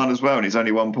Pedro won as well, and he's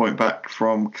only 1 point back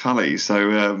from Cully.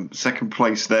 So second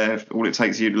place there. All it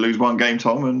takes is you to lose one game,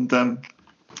 Tom, and I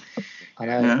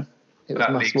know. It was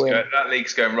that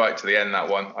league's going right to the end. That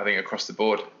one, I think, across the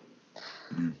board.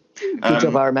 Good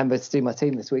job. I remembered to do my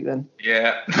team this week then.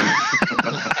 Yeah.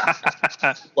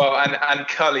 Well, and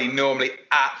Cully normally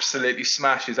absolutely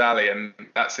smashes Ali, and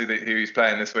that's who he's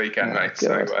playing this weekend, mate.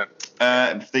 God.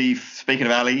 So, speaking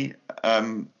of Ali.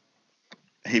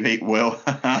 He beat Will.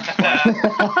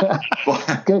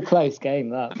 Good close game,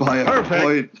 that. By a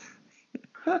point.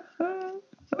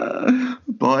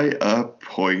 By a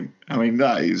point. I mean,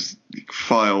 that is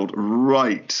filed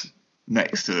right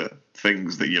next to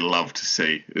things that you love to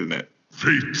see, isn't it?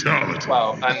 Fatality.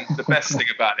 Well, and the best thing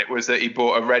about it was that he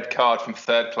bought a red card from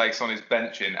third place on his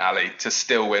bench in Ali to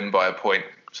still win by a point.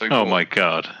 So he Oh my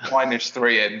God.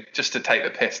 -3 in just to take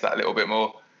the piss that little bit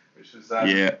more. Which was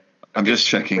I'm just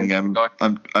checking. I'm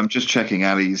just checking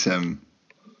Ali's.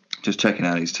 Just checking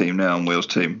Ali's team now on Will's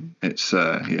team. It's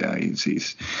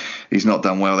he's not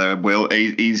done well there. Will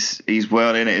he's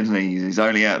well in it, isn't he? He's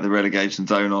only out of the relegation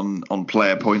zone on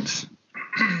player points.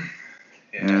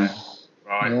 Yeah.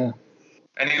 Right. Yeah.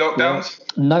 Any lockdowns?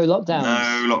 No lockdowns.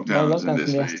 No lockdowns from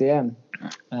this the league.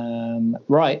 SDM.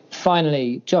 Right,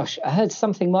 finally, Josh, I heard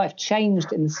something might have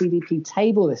changed in the CDP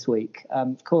table this week.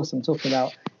 Of course, I'm talking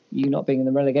about you not being in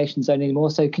the relegation zone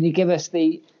anymore. So can you give us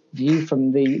the view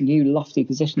from the new lofty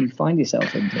position you find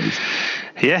yourself in, please?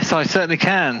 Yes, I certainly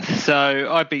can. So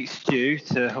I beat Stu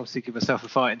to obviously give myself a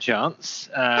fighting chance.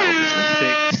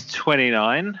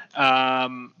 6-29.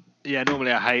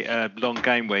 Normally I hate a long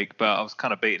game week, but I was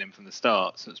kind of beating him from the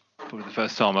start. So it's probably the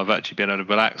first time I've actually been able to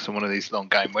relax on one of these long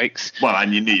game weeks. Well,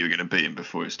 and you knew you were going to beat him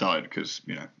before it started because,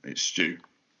 it's Stu.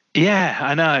 Yeah,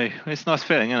 I know. It's a nice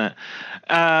feeling, isn't it?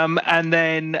 And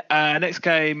then next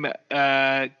game,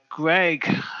 Greg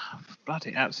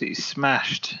bloody absolutely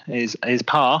smashed his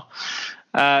par,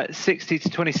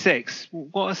 60-26.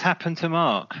 What has happened to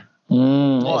Mark?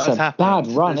 It's a bad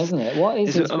run, isn't it? What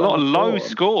is a lot of low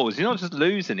scores. He's not just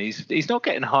losing; he's not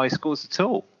getting high scores at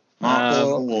all.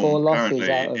 Four losses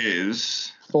out of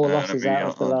four losses out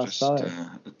of the last five.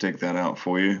 Dig that out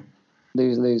for you.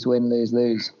 Lose, win,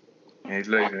 lose. Yeah, he's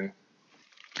losing.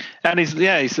 And he's like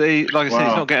I said, he's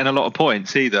not getting a lot of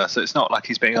points either. So it's not like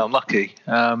he's being unlucky.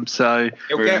 So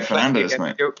he'll get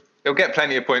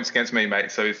plenty of points against me,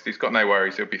 mate. So he's got no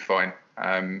worries. He'll be fine.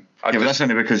 But that's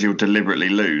only because you'll deliberately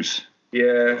lose.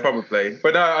 Yeah, probably.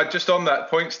 But no, just on that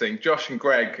points thing, Josh and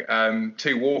Greg, 2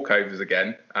 walkovers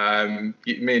again.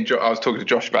 Me and I was talking to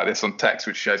Josh about this on text,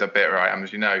 which shows how bitter I am,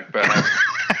 as you know. But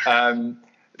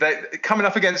they're coming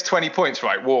up against 20 points,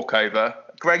 right? Walkover.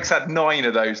 Greg's had 9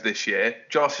 of those this year.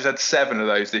 Josh has had 7 of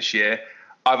those this year.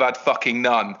 I've had fucking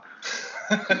none.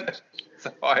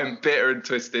 So I am bitter and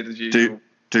twisted as usual.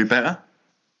 Do better.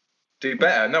 Do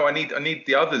better. No, I need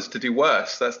the others to do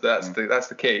worse. That's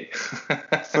the key.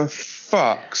 For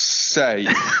fuck's sake.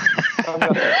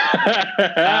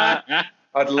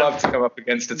 I'd love to come up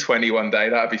against a 20 one day.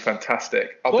 That'd be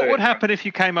fantastic. What would happen if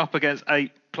you came up against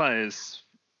 8 players?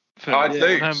 I'd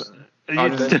lose.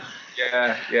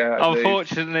 Yeah.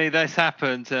 Unfortunately, this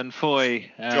happened, and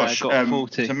Foy Josh, got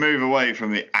 40. To move away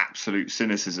from the absolute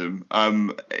cynicism,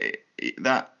 did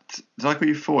I call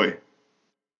you Foy?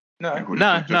 No.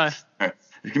 No.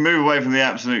 If you can move away from the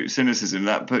absolute cynicism,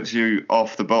 that puts you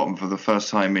off the bottom for the first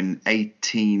time in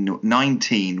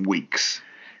 19 weeks.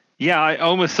 Yeah, I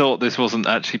almost thought this wasn't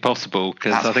actually possible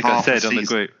because That's I think I half a said on the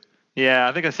season. group. Yeah,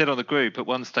 I think I said on the group at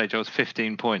one stage I was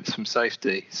 15 points from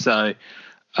safety. So it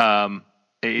is You're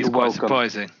quite welcome.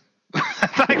 surprising.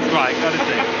 Thanks, Mike.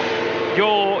 Honestly,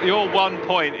 your 1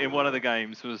 point in one of the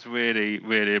games was really,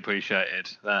 really appreciated.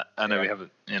 That I know we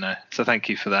haven't, So thank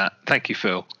you for that. Thank you,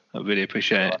 Phil. I really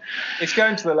appreciate it. It's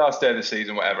going to the last day of the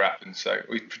season, whatever happens. So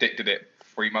we predicted it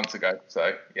 3 months ago.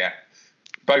 So yeah,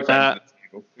 both ends of the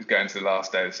table is going to the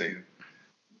last day of the season.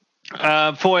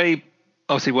 Foy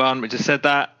obviously won. We just said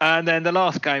that, and then the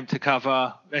last game to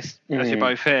cover. As you're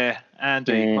both here,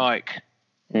 Andy, Mike,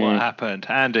 what happened?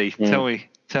 Andy, tell me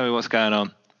what's going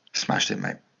on. Smashed it,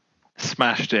 mate.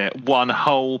 Smashed it. 1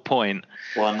 whole point.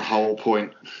 1 whole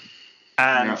point.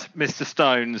 And Mr.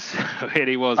 Stones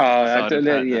really was.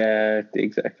 Yeah,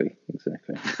 exactly. So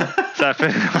I feel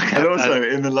like And also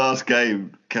in the last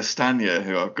game, Castagna,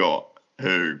 who I've got,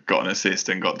 who got an assist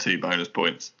and got 2 bonus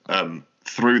points,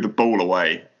 threw the ball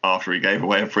away after he gave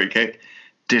away a free kick,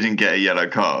 didn't get a yellow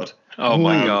card. Oh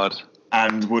my God.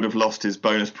 And would have lost his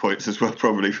bonus points as well,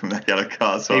 probably from that yellow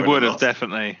card. So He would have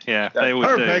definitely. Yeah, they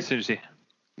always do. As soon as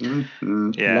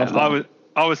yeah,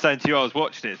 I was saying to you, I was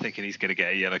watching it thinking he's going to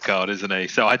get a yellow card, isn't he?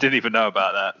 So I didn't even know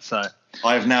about that. So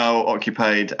I have now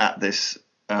occupied at this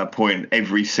point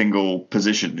every single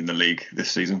position in the league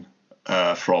this season,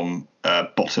 from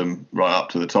bottom right up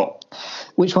to the top.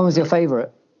 Which one was your favourite?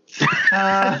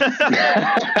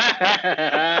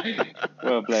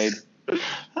 Well played. Good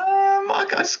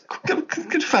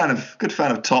fan of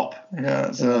top. Yeah,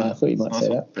 I thought you might say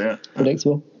that. Yeah.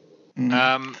 Predictable.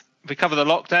 we cover the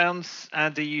lockdowns.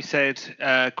 Andy, you said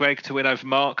Greg to win over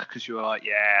Mark because you were like,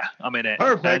 yeah, I'm in it.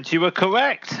 Perfect. And you were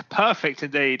correct. Perfect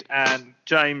indeed. And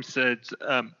James said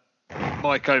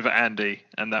Mike over Andy,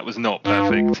 and that was not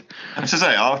perfect. I have to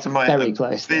say, after my Very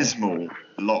close, abysmal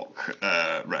lock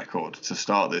record to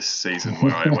start this season,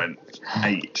 where I went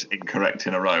 8 incorrect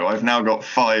in a row, I've now got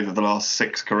 5 of the last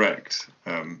 6 correct.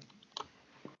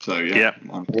 So yeah,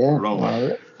 I'm rolling.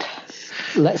 Well,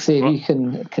 let's see if you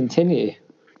can continue.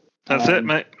 That's it,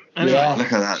 mate. Anyway. Yeah,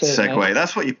 Look at that cheers, segue. mate.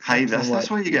 That's what you pay.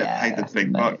 That's why you get paid the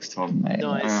big bucks, Tom. Mate,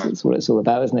 Nice. that's what it's all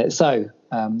about, isn't it? So,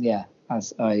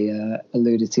 as I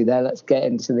alluded to there, let's get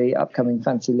into the upcoming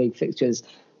Fantasy League fixtures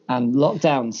and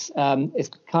lockdowns. It's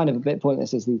kind of a bit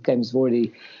pointless as these games have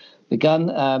already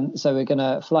begun. So we're going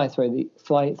to fly through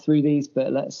these,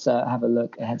 but let's have a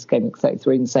look ahead to game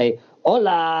 33 and say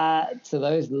hola to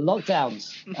those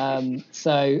lockdowns.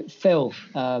 So Phil,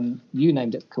 you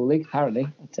named it Cool League, apparently.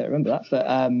 I don't remember that, but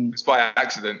It's by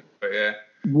accident, but yeah.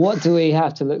 what do we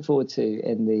have to look forward to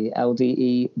in the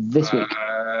LDE this week?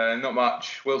 Not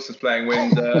much. Wilson's playing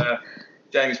Windsor.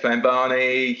 Jamie's playing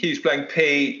Barney. Hugh's playing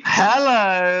Pete. Who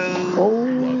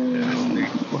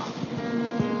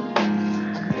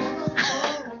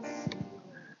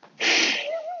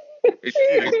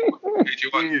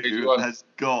has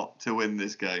got to win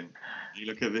this game? You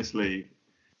look at this league.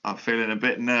 I'm feeling a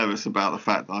bit nervous about the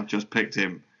fact that I've just picked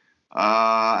him.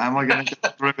 Am I going to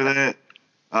get through with it?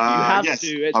 You have yes, to.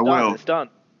 It's I done. will. It's done.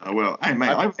 I will. Hey, mate,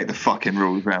 I make the fucking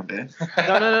rules round here.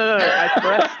 No.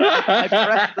 I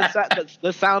pressed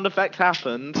the sound effect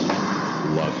happened.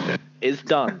 It's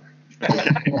done.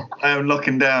 I am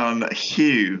locking down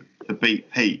Hugh to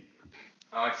beat Pete.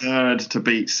 Nice. Third to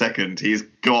beat second. He's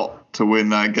got to win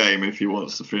that game if he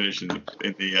wants to finish in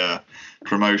the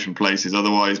promotion places.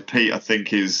 Otherwise, Pete, I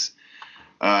think, is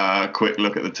quick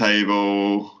look at the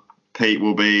table. Pete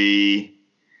will be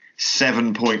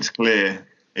 7 points clear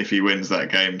if he wins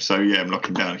that game. So, yeah, I'm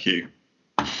locking down Hugh.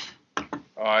 All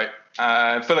right.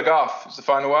 Phil Garth is the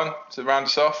final one to round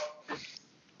us off.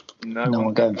 No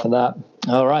one going for that.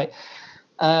 All right.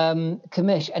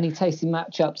 Kamish, any tasty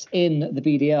matchups in the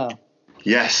BDR?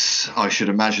 Yes, I should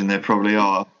imagine there probably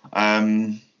are.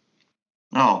 No,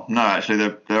 actually,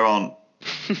 there aren't.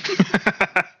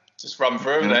 Just run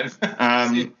through them then.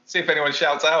 See if anyone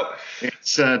shouts out.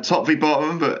 It's top v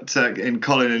bottom, but in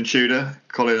Colin and Tudor.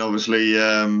 Colin obviously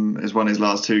has won his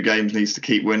last 2 games, needs to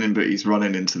keep winning, but he's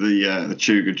running into the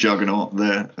Tudor juggernaut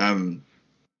there.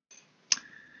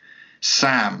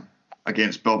 Sam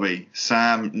against Bobby.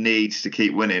 Sam needs to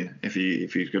keep winning if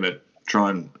he's going to try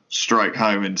and strike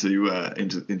home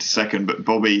into second, but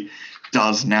Bobby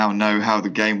does now know how the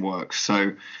game works,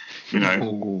 so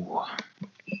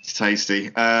it's tasty.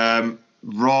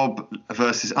 Rob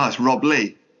versus it's Rob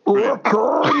Lee.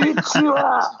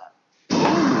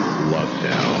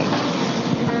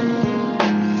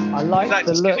 I I like Is that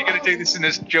the just look. because you're going to do this in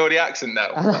a Geordie accent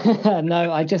now?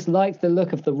 No, I just like the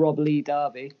look of the Rob Lee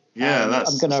derby. Yeah,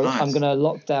 I'm gonna nice. I'm gonna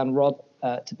lock down Rob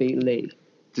to beat Lee.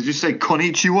 Did you say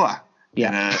konnichiwa?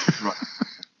 Yeah. Right.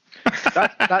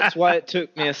 That's why it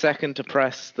took me a second to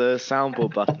press the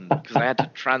soundboard button, because I had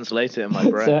to translate it in my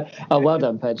brain. Well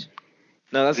done, Pedge.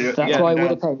 No, that's That's why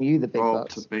we're paying you the big Rob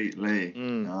bucks. to beat Lee.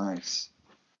 Mm. Nice.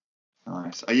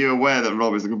 Are you aware that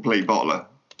Rob is a complete bottler?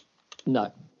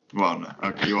 No. Well, no.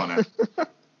 Okay, you are now.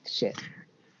 Shit.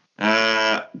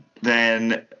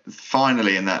 Then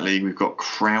finally in that league, we've got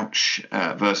Crouch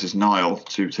versus Niall,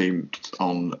 two teams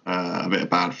on a bit of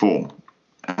bad form.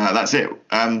 That's it.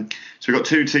 So we've got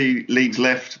two leagues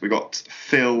left. We've got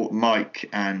Phil, Mike,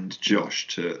 and Josh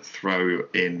to throw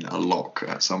in a lock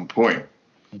at some point.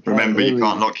 Remember, you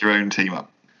can't lock your own team up.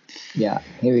 Yeah,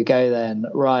 here we go then.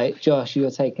 Right, Josh,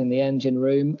 you're taking the engine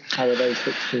room. How are those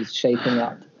fixtures shaping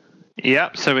up?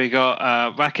 Yep, so we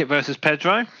got Racket versus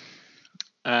Pedro.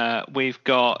 We've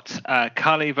got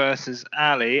Cully versus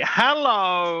Ali.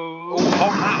 Hello!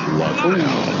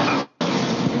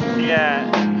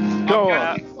 Yeah. Go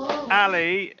on.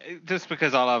 Ali, just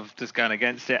because I love just going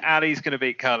against it, Ali's going to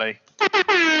beat Cully.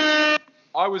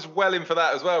 I was well in for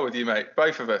that as well with you, mate.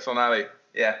 Both of us on Ali.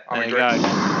 Yeah, There I'm you go.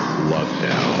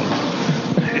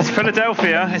 It's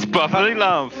Philadelphia. It's brotherly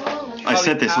love. I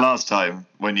said this last time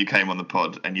when you came on the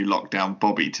pod and you locked down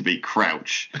Bobby to beat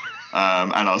Crouch.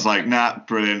 And I was like, nah,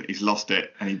 brilliant. He's lost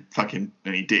it. And he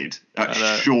did.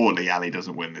 Surely Ali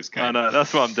doesn't win this game. I know.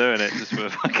 That's why I'm doing it, just for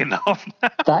fucking laugh.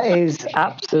 That is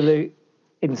absolute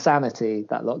insanity,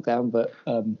 that lockdown. But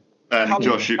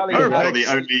Josh, you've got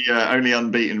the only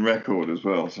unbeaten record as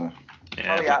well. So.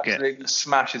 Ali absolutely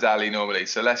smashes Ali normally.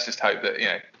 So let's just hope that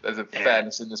there's a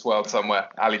fairness in this world somewhere.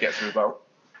 Ali gets the result.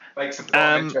 Makes the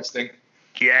plot interesting.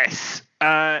 Yes.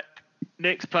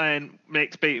 Nick's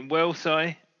beating Will,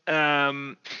 sorry.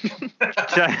 James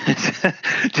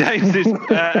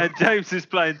is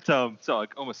playing Tom. Sorry,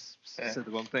 I almost said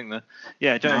the wrong thing there.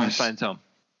 Yeah, James is playing Tom.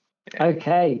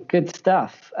 Okay, good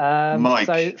stuff. Mike,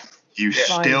 so you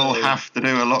still have to do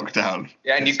a lockdown.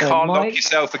 Yeah, and you can't lock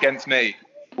yourself against me.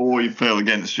 Or you feel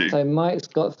against you. So Mike's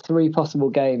got 3 possible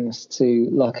games to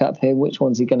lock up here. Which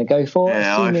one's he going to go for?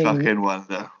 Yeah, I fucking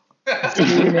wonder.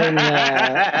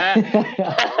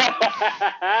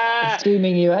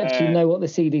 Assuming you actually know what the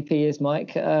CDP is,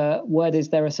 Mike, word is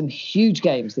there are some huge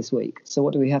games this week. So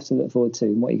what do we have to look forward to,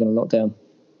 and what are you going to lock down?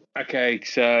 Okay,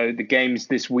 so the games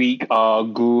this week are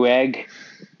Greg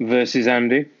versus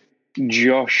Andy,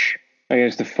 Josh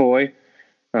against the Foy.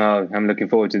 I'm looking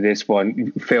forward to this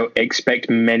one. Phil, expect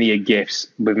many gifts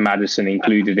with Madison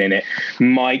included in it.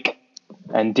 Mike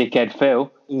and Dickhead Phil.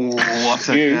 What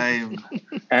a game.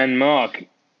 And Mark.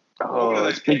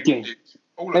 Big game.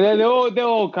 They're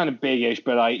all kind of biggish,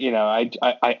 but I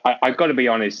got to be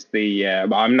honest.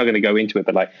 I'm not going to go into it,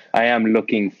 but I am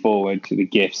looking forward to the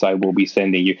gifts I will be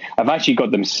sending you. I've actually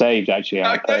got them saved. Actually,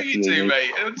 I know you do,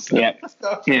 mate. Yeah.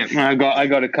 I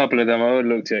got a couple of them. I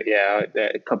looked at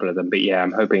a couple of them, but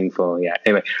I'm hoping for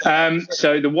Anyway,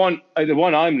 so the one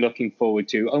I'm looking forward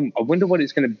to. I wonder what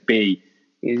it's going to be.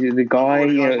 Is it the guy?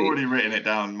 I've already written it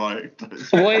down, Mike.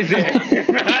 What is it?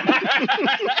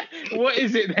 What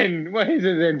is it then,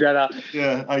 Dellar?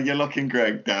 Yeah, you're locking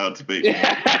Greg down to beat. Yeah,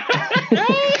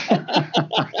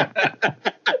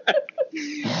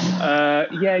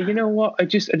 you know what? I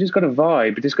just got a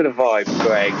vibe. Greg.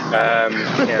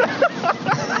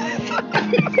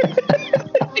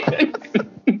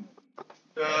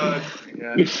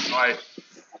 Right.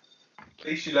 At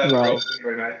least you learned the rules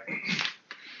anyway, mate.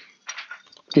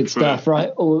 Good stuff, right?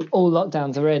 All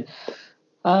lockdowns are in.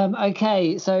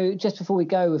 Okay, so just before we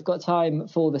go, we've got time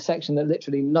for the section that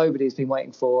literally nobody's been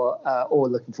waiting for or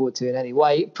looking forward to in any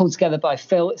way. Pulled together by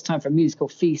Phil, it's time for a musical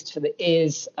feast for the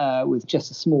ears with just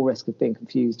a small risk of being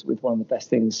confused with one of the best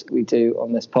things we do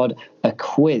on this pod, a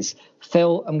quiz.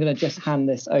 Phil, I'm going to just hand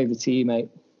this over to you, mate.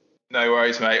 No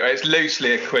worries, mate. It's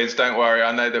loosely a quiz, don't worry.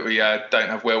 I know that we don't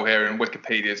have Will here and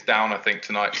Wikipedia's down, I think,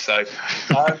 tonight. So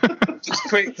just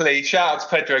quickly, shout out to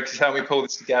Pedro to help me pull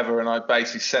this together. And I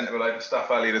basically sent him a load of stuff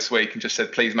earlier this week and just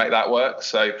said, please make that work.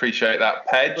 So appreciate that,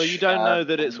 Pedro. Well, you don't know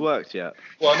that it's worked yet.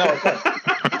 Well, no,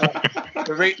 I don't.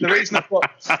 The reason I've got,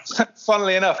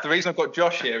 funnily enough, the reason I've got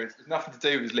Josh here is nothing to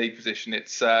do with his league position.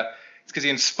 It's because he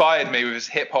inspired me with his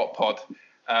hip hop pod.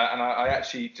 And I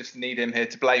actually just need him here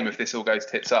to blame if this all goes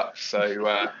tits up.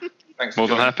 So thanks for More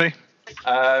than joining.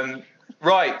 happy.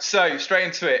 Right, so straight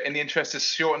into it. In the interest of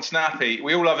short and snappy,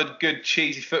 we all love a good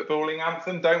cheesy footballing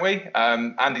anthem, don't we?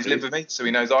 Andy's lived with me, so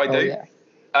he knows I do. Yeah.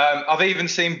 I've even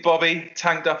seen Bobby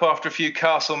tanked up after a few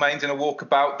Castlemaines in a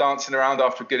walkabout, dancing around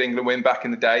after a good England win back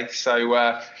in the day.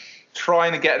 So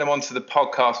trying to get them onto the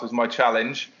podcast was my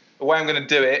challenge. The way I'm going to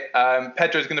do it,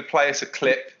 Pedro's going to play us a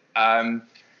clip. I'm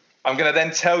going to then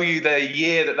tell you the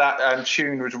year that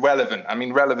tune was relevant. I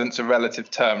mean, relevant's a relative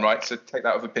term, right? So take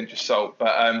that with a pinch of salt.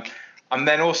 But I'm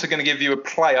then also going to give you a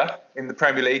player in the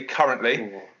Premier League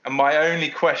currently. And my only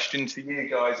question to you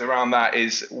guys around that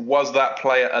is, was that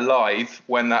player alive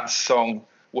when that song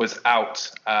was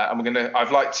out? And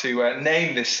I'd like to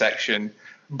name this section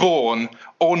Born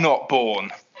or Not Born.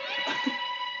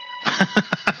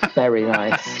 Very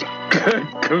nice. Good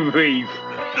grief.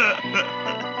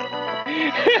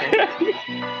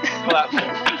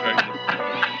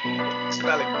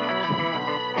 Spelling.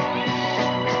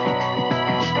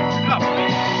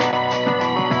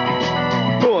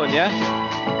 Born, yeah?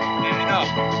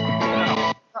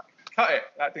 No. Cut it.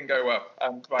 That didn't go well.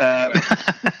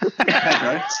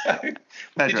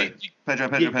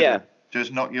 Pedro. Yeah.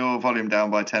 Just knock your volume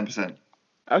down by 10%.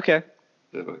 Okay.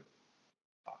 And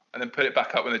then put it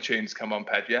back up when the tunes come on,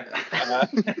 Ped, yeah?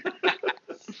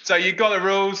 So you got the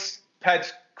rules.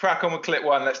 Ped, crack on with clip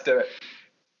 1. Let's do it.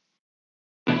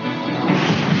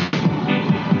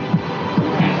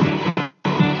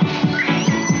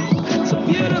 It's a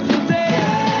beautiful day.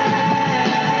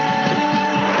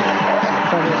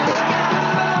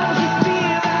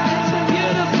 It's a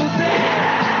beautiful day.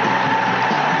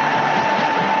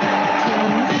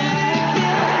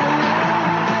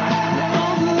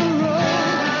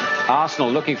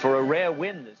 Arsenal looking for a rare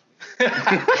win this week.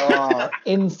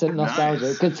 Instant nostalgia.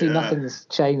 Nice. Good to see Yeah. nothing's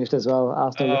changed as well.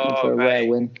 Arsenal looking for a mate. rare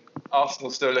win.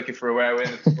 Arsenal still looking for a rare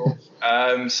win, of course.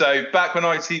 So back when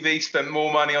ITV spent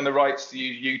more money on the rights to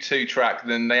use U2 track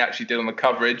than they actually did on the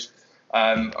coverage,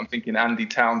 I'm thinking Andy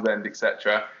Townsend,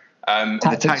 etc.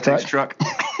 The tactics truck.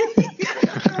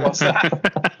 What's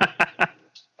that?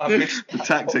 I missed The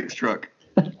tactics truck.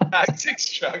 tactics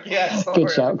truck. Yes.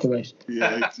 Good shout, Kamish.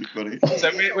 Yeah, it's too funny.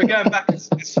 So we're going back as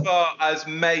far as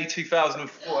May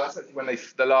 2004. That's actually when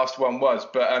the last one was.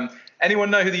 But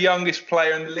anyone know who the youngest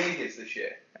player in the league is this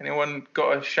year? Anyone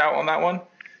got a shout on that one?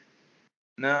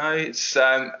 No, it's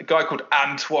a guy called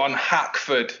Antoine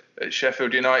Hackford at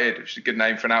Sheffield United, which is a good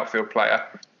name for an outfield player.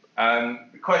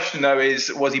 The question, though,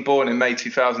 is, was he born in May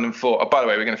 2004? Oh, by the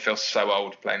way, we're going to feel so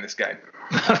old playing this game.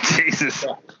 Oh, Jesus.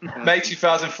 May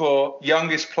 2004,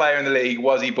 youngest player in the league,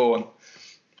 was he born?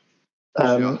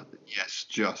 Yes,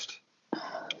 just.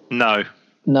 No.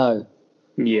 No.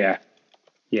 Yeah.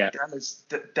 Dellar's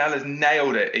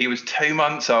nailed it. He was 2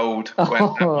 months old when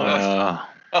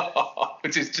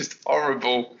which is just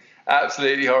horrible.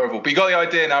 Absolutely horrible. But you got the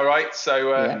idea now, right?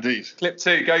 So Indeed. clip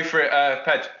 2, go for it,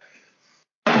 Ped.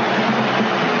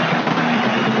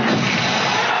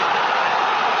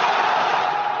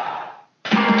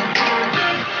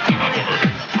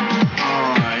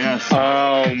 Oh, yes.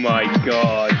 Oh my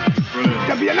God. Brilliant.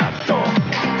 Campionato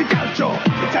di calcio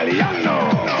italiano.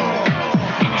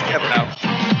 Kevin now.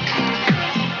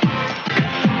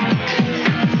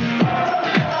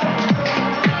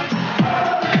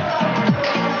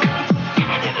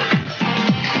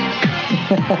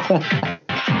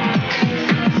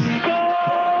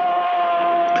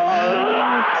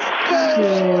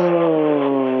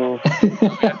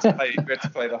 We had to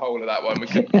play the whole of that one. We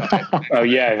couldn't play it. Oh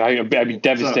yeah, I'd be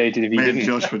devastated if he Me and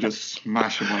didn't. Josh were just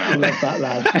smashing one I out. love that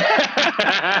lad.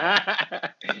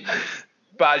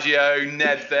 Baggio,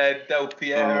 Nedved, Del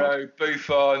Piero,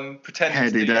 Buffon, pretending to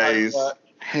Heady be days.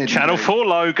 over. Channel 4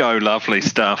 logo, lovely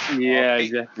stuff. Yeah, Pete-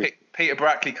 exactly. Peter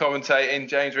Brackley commentating,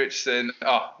 James Richardson.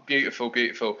 Oh, beautiful,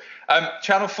 beautiful.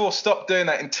 Channel 4 stopped doing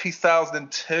that in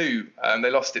 2002. They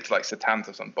lost it to like Satanta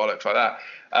or some bollocks like that.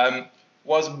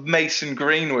 Was Mason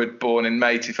Greenwood born in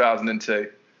May 2002?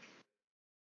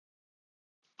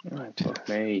 Oh, fuck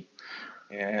me.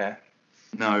 Yeah.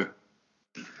 No.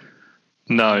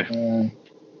 No.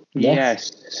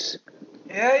 Yes.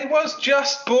 Yeah, he was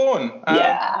just born. He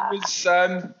was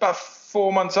about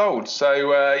 4 months old. So,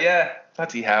 yeah,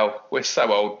 bloody hell. We're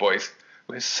so old, boys.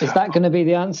 We're so Is that going to be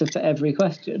the answer for every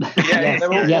question? Yeah,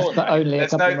 they're all yes, born. but only a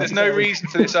couple of There's months no old. reason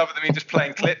for this other than me just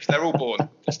playing clips. They're all born.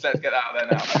 Just let's get that out of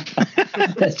there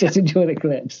now. Let's just enjoy the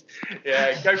clips.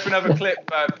 Yeah, go for another clip,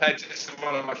 Ped. This is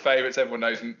one of my favourites. Everyone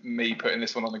knows me putting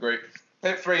this one on the group.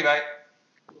 Clip 3, mate.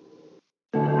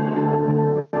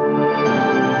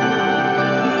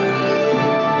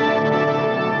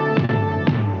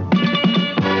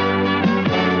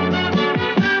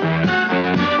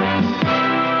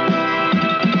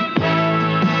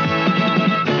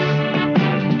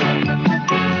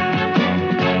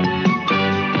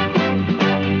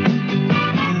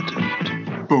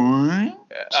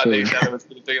 I knew Della was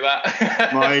going to do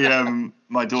that.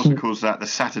 My daughter calls that the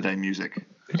Saturday music.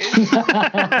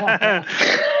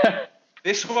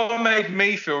 This one made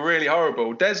me feel really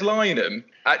horrible. Des Lynam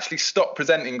actually stopped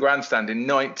presenting Grandstand in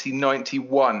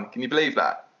 1991. Can you believe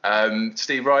that?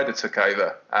 Steve Ryder took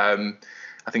over. I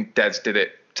think Des did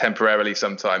it temporarily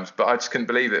sometimes, but I just couldn't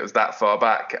believe it was that far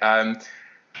back.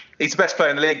 He's the best player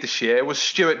in the league this year. Was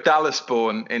Stuart Dallas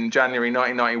born in January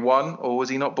 1991, or was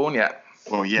he not born yet?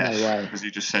 Well, yes, No way. because you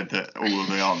just said that all of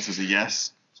the answers are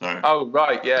yes. So. Oh,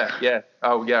 right, yeah.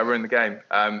 Oh, yeah, we're in the game.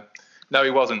 No, he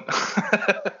wasn't.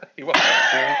 He wasn't.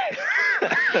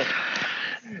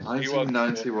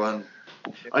 1991.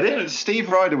 I didn't know Steve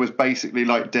Ryder was basically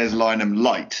like Des Lynam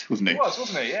light, wasn't he? He was,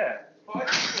 wasn't he? Yeah. But I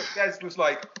think that Des was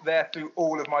like there through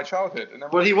all of my childhood. And then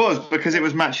Well, he was, because it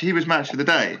was he was match of the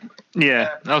day.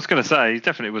 Yeah, I was going to say, he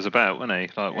definitely was about, wasn't he?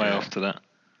 Like, way after that.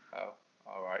 Oh,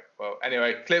 all right. Well,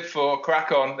 anyway, clip 4,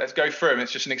 crack on. Let's go through him.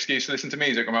 It's just an excuse to listen to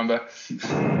music, remember?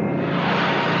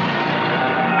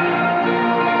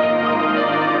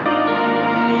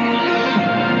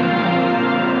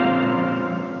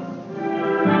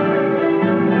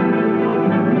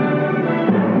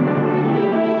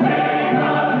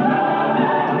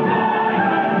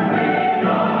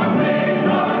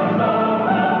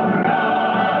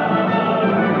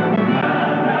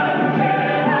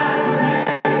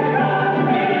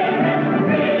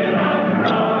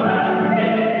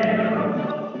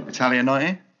 Italian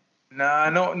 90? No,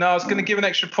 I was going to give an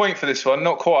extra point for this one.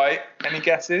 Not quite. Any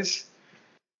guesses?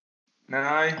 No.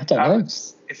 I don't know.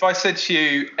 If I said to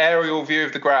you, aerial view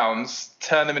of the grounds,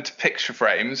 turn them into picture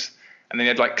frames, and then you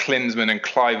had like Klinsmann and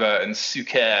Cliver and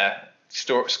Suker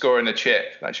scoring a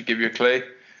chip, that should give you a clue.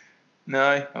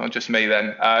 No, just me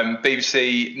then.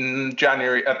 BBC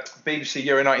BBC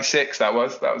Euro '96. That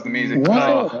was the music.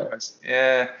 Wow.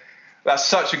 Yeah, that's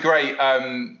such a great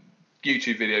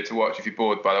YouTube video to watch if you're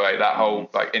bored. By the way, that whole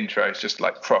like intro is just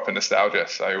like proper nostalgia.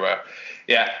 So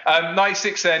yeah,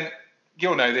 '96 then.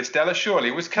 You'll know this, Dellar.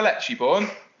 Surely was Kelechi born?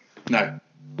 No.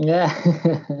 Yeah.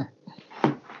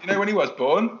 You know when he was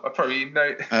born? I probably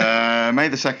know. May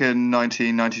the 2nd,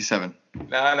 1997.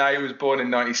 No, he was born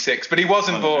in '96, but he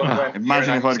wasn't born. When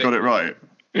Imagine if I'd got it right.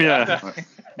 Yeah.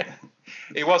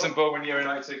 He wasn't born when Euro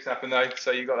 '96 happened though, so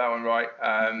you got that one right.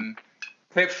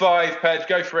 Clip 5, Pedge,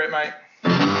 go for it, mate.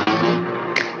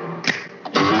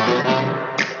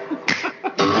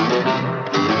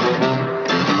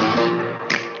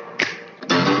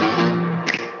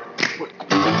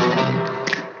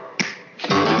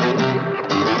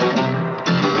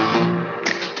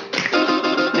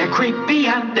 Creepy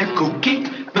and they're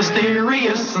kooky,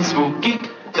 mysterious and spooky.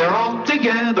 They're all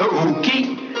together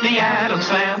ooky, the Addams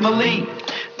Family.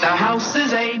 Their house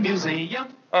is a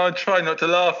museum. Oh, I tried not to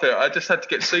laugh at it. I just had to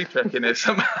get Sutrek in it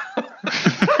somehow.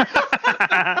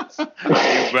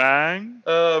 Bang.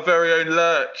 Oh, very own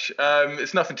Lurch.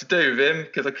 It's nothing to do with him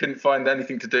because I couldn't find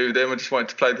anything to do with him. I just wanted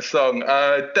to play the song.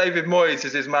 David Moyes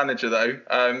is his manager, though.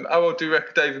 How old do you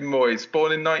reckon David Moyes?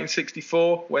 Born in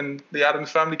 1964 when the Addams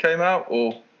Family came out,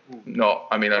 or not?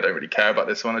 I mean, I don't really care about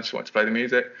this one. I just want to play the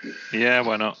music. Yeah,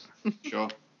 why not? Sure.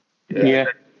 Yeah.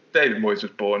 David Moyes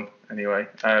was born anyway.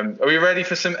 Are we ready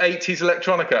for some 80s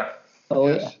electronica? Oh,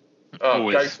 yeah. Oh,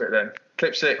 Always. go for it then.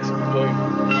 Clip 6.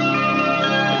 Boom.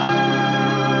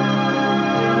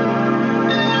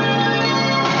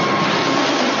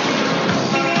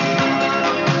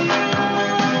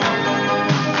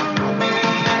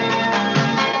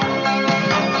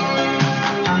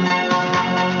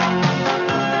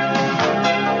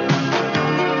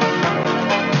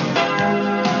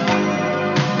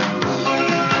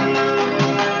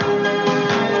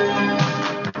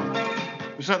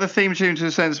 Was that the theme tune to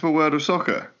the Sensible World of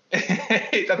Soccer?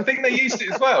 I think they used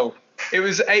it as well. It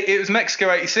was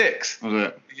Mexico '86. Was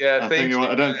it? Yeah,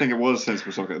 I don't think it was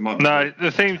Sensible Soccer. It might be. No,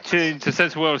 the theme tune to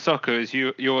Sensible World of Soccer is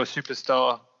you're a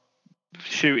superstar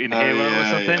shooting hero or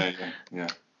something. Yeah.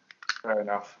 Fair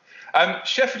enough.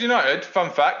 Sheffield United, fun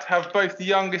fact, have both the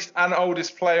youngest and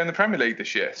oldest player in the Premier League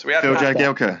this year. So we had Phil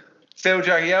Jagielka. Phil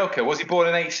Jagielka. Was he born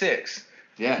in '86?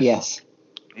 Yeah. Yes.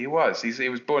 He was. He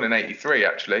was born in '83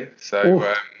 actually.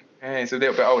 So yeah, he's a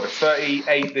little bit older.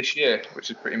 38 this year, which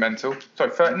is pretty mental.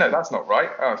 Sorry, 30, no, that's not right.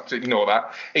 Oh, ignore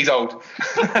that. He's old.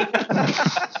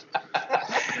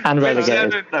 And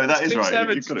relegated. No, that is Clip right.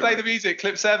 7. You've got it Play right. the music.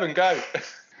 Clip 7. Go.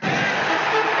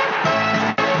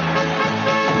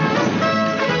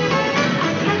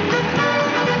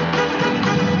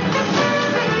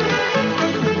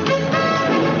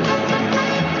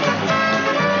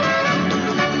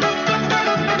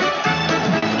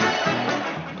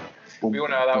 We all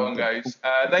know how that one goes.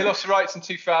 They lost the rights in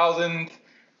 2000.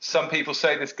 Some people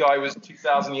say this guy was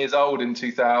 2,000 years old in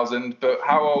 2000. But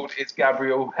how old is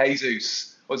Gabriel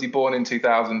Jesus? Was he born in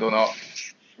 2000 or not?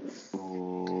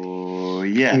 Oh,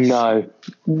 yes.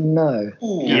 No.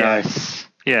 Ooh. Yes.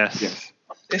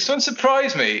 This one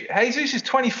surprised me. Jesus is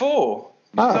 24.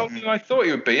 He's older than I thought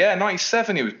he would be. Yeah,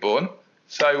 97 he was born.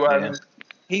 So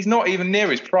he's not even near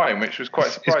his prime, which was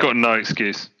quite surprising. He's got no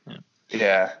excuse.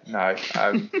 Yeah, no.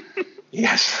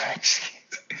 Yes, no excuse.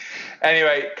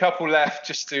 Anyway, couple left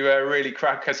just to really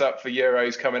crack us up for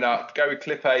Euros coming up. Go with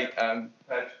clip 8.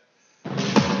 Pej.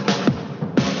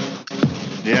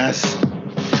 Yes.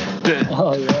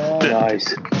 Oh, yeah.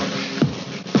 Nice.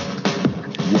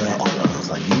 Where on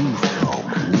earth are you from?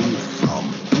 You from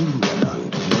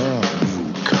England? Where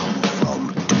you come from?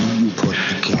 Do you put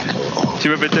the kettle on? Do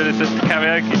you remember doing this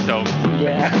karaoke song?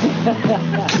 Yeah.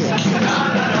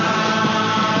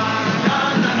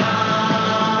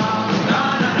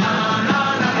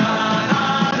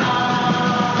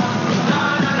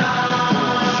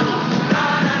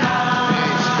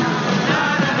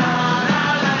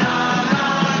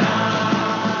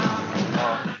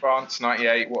 France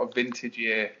 98, what a vintage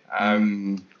year.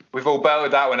 We've all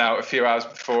belted that one out a few hours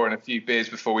before and a few beers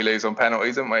before we lose on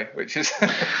penalties, haven't we? Which is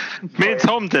Me and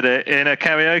Tom did it in a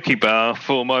karaoke bar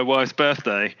for my wife's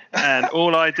birthday, and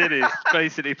all I did is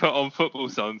basically put on football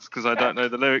songs because I don't know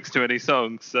the lyrics to any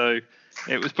songs. So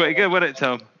it was pretty good, wasn't it,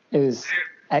 Tom? It was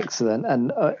excellent,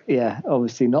 and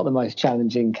obviously not the most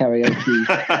challenging karaoke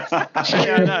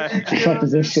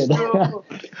proposition.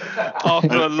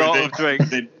 After a lot of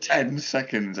drinks. In 10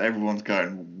 seconds, everyone's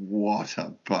going, what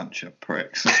a bunch of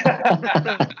pricks.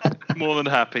 More than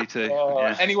happy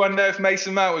to. Anyone know if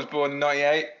Mason Mount was born in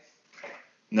 98?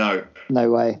 No. No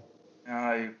way.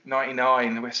 No,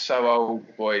 99. We're so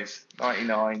old, boys.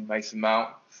 99, Mason Mount.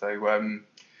 So,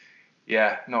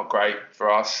 not great for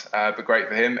us, but great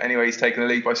for him. Anyway, he's taken the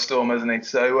league by storm, hasn't he?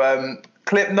 So,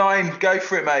 clip 9, go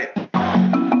for it, mate.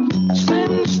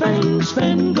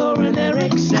 Sven Goran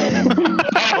Eriksson.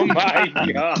 Oh my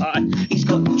God. He's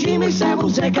got Jimmy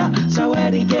Savile's Egger, so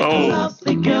where'd he get a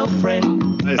lovely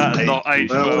girlfriend? That's not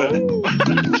aged well.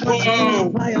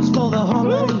 Players for the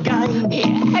Holland game. Yeah,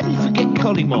 how do you forget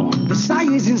Collymore? The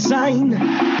side is insane.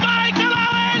 Michael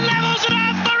Owen levels it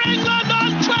up for England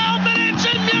on 12 minutes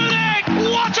in Munich.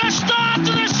 What a start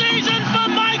to the season for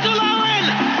Michael Owen.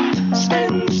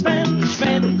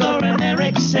 Sven Goran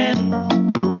Eriksson.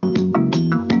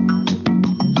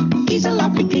 He's a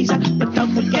lovely geezer, but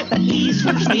don't forget that he's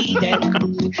from Sweden.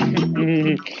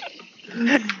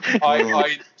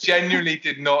 I genuinely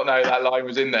did not know that line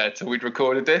was in there till we'd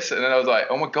recorded this, and then I was like,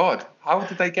 oh my God, how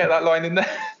did they get that line in there?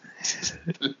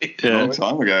 A long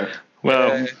time ago.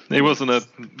 Well, he wasn't a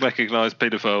recognised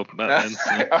paedophile back then.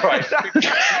 So. All right.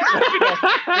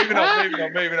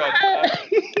 Moving on.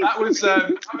 That was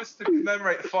to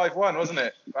commemorate the 5-1, wasn't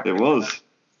it? It was.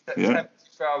 September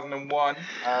 2001.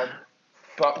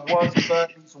 But was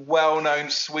Burn's well-known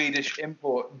Swedish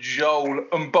import Joel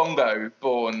Mbongo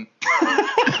born?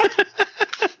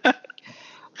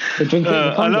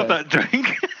 I love that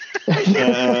drink.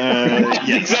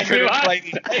 Yes.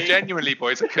 Genuinely,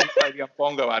 boys, I couldn't play the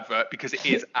Mbongo advert because it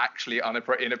is actually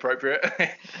inappropriate.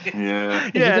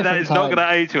 That is not going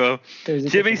to age well.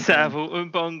 Jimmy Savile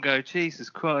and Mbongo. Jesus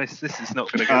Christ, this is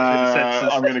not going to go through the senses.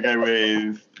 I'm going to go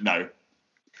with no.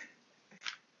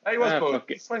 He was born.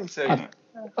 He's 22.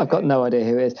 I've got no idea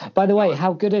who it is. By the way,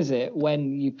 how good is it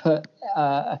when you put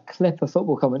a clip of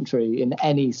football commentary in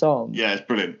any song? Yeah, it's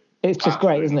brilliant. It's just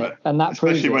great, isn't it? And that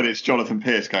especially when it's Jonathan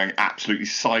Pearce going absolutely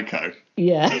psycho.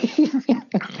 Yeah.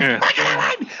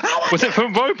 Was it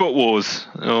from Robot Wars?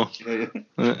 Oh.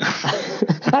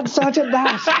 That's Sergeant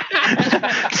Nash.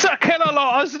 Sucking a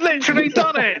lot. I've literally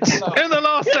done it in the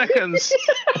last seconds.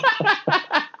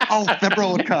 Oh, the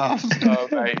broadcast. Oh,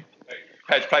 mate.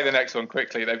 Pej, play the next one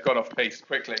quickly. They've gone off piece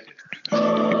quickly.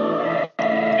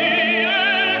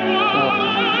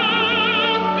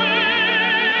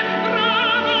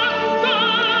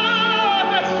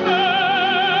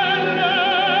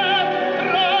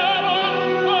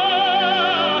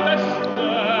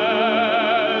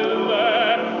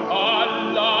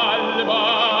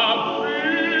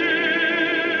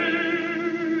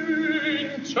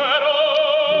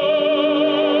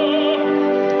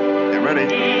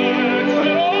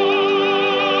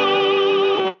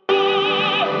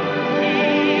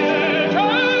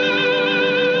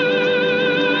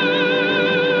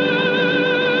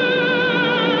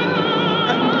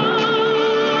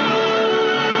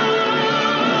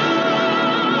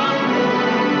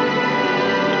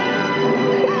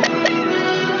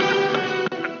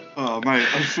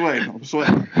 I'm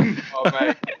sweating. Oh,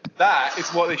 mate. That is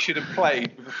what they should have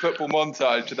played with a football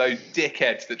montage to those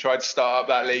dickheads that tried to start up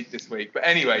that league this week. But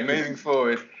anyway, moving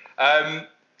forward.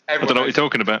 I don't know what you're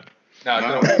talking about. No, I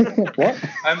don't know. What?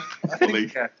 I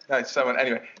think, no, someone.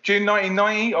 Anyway, June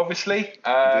 1990, obviously.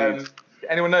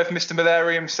 Anyone know if Mr.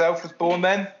 Malaria himself was born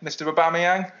then? Mr.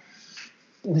 Aubameyang?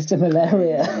 Mr.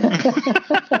 Malaria.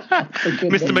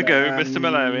 Mr. Magoo, Mr.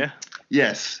 Malaria.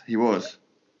 Yes, he was.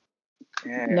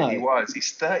 Yeah, No. he was.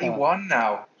 He's 31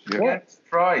 now. Yeah. What?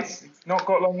 Christ. He's not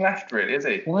got long left, really, is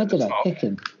he? Why did I pick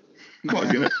him? What,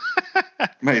 is it?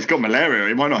 Mate, he's got malaria.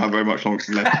 He might not have very much longer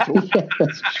left at all. Yeah,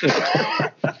 that's true.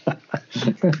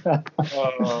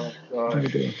 Oh, God.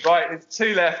 Right, there's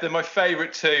two left, and my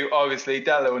favourite two, obviously,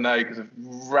 Dellar will know because I've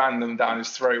ran them down his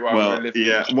throat while we were living.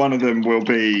 Yeah, one of them will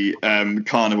be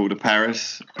Carnival de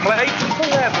Paris. Play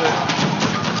forever.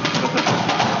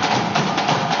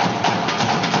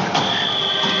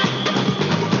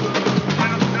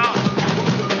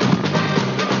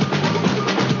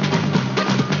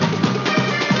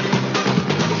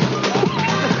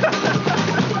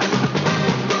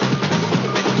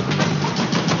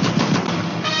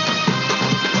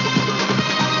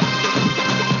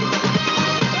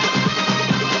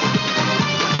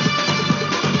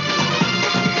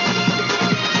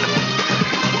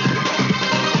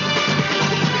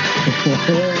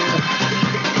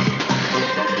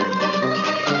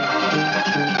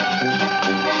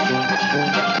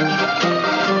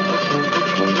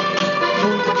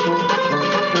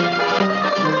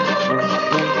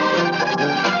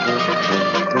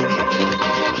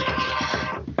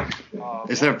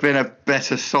 Has there been a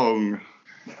better song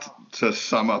to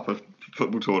sum up a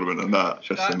football tournament than that?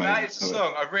 Just amazing. That is a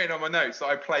song I've written on my notes that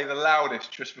I play the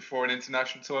loudest just before an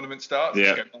international tournament starts.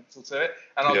 Yeah. Go mental to it,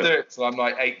 and I'll do it till I'm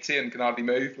like 80 and can hardly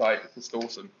move. Like, it's just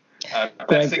awesome. Greg.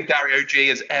 Best thing Dario G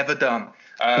has ever done.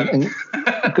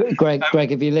 Greg,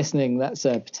 if you're listening, that's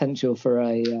a potential for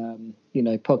a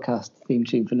podcast theme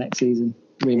tune for next season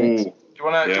remix. Do you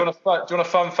want a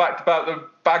fun fact about the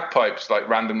bagpipes like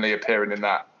randomly appearing in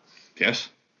that? Yes.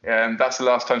 And that's the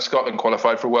last time Scotland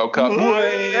qualified for a World Cup.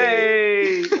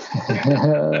 Hey!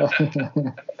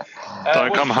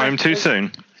 Don't come home too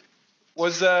soon.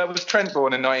 Was Trent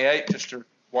born in '98? Just to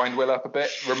wind Will up a bit,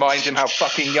 remind him how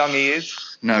fucking young he is.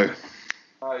 No.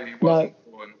 No, he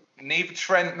wasn't born. Neither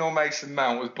Trent nor Mason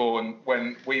Mount was born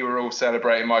when we were all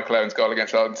celebrating Michael Owen's goal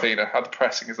against Argentina. How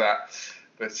depressing is that?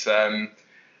 But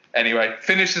anyway,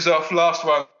 finishes off last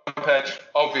one, Pedge,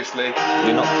 obviously.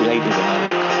 We're not creative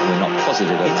enough. We're not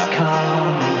positive enough. It's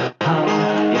coming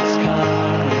home. It's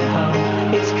coming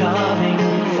home. It's coming.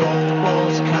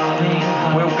 Football's coming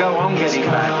home. We'll go on getting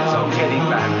back. It's on getting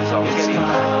back. It's on getting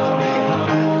back.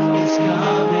 It's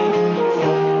coming.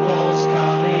 Football's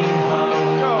coming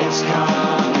home. It's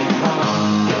coming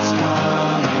home. It's coming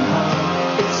home.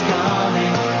 It's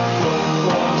coming.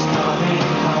 Football's coming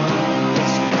home.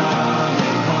 It's coming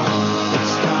home.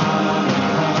 It's coming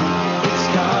home. It's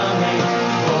coming.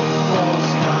 Football's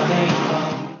coming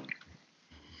home.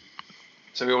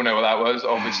 So we all know what that was,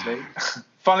 obviously.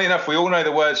 Funnily enough, we all know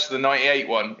the words to the '98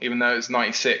 one, even though it's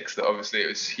 '96. That obviously it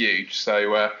was huge.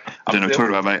 So I don't know what you're talking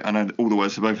about, mate. I know all the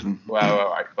words to both of them. Well,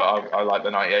 all right, but I like the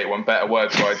 '98 one better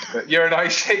word-wise. But Euro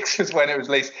 '96 was when it was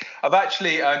released. I've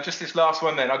actually just this last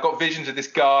one. Then I got visions of this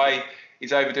guy.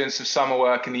 He's over doing some summer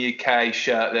work in the UK,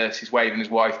 shirtless. He's waving his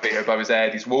wife beater above his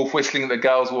head. He's wolf whistling at the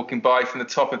girls walking by from the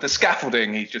top of the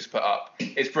scaffolding he's just put up.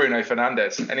 It's Bruno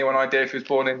Fernandes. Anyone idea if he was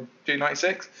born in June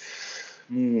 '96?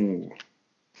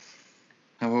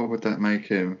 How old would that make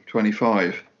him?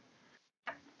 25?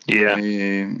 Yeah.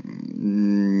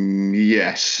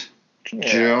 Yes.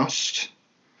 Just.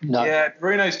 No. Yeah,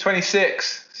 Bruno's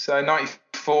 26. So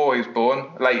 94 he was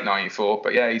born, late 94.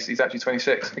 But yeah, he's actually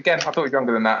 26. Again, I thought he was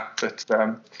younger than that. But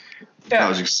yeah. That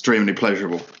was extremely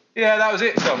pleasurable. Yeah, that was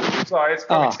it, Tom. Sorry, it's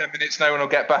probably 10 minutes. No one will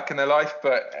get back in their life.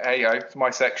 But hey, yo, it's my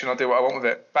section. I'll do what I want with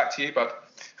it. Back to you, bud.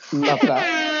 Love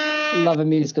that. Love a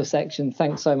musical section.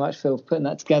 Thanks so much, Phil, for putting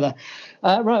that together.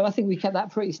 Right, I think we kept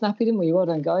that pretty snappy, didn't we? Well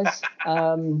done, guys.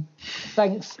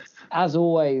 Thanks, as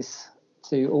always,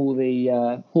 to all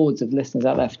the hordes of listeners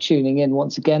out there for tuning in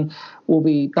once again. We'll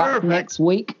be back next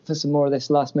week for some more of this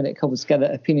last-minute cobbled together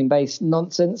opinion-based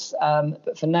nonsense.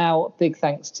 But for now, big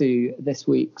thanks to this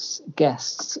week's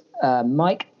guests,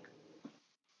 Mike.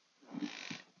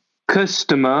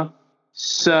 Customer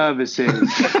services.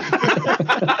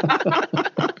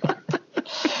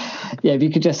 Yeah, if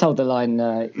you could just hold the line,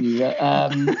 user.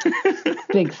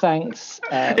 Big thanks.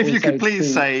 If you could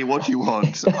please say what you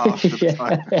want after the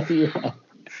time.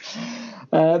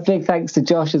 Yeah. Big thanks to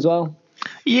Josh as well.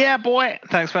 Yeah, boy.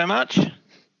 Thanks very much.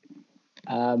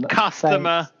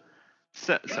 Customer.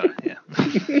 Sorry, yeah.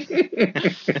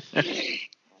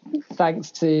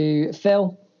 Thanks to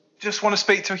Phil. Just want to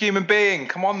speak to a human being.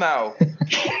 Come on now.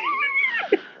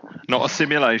 Not a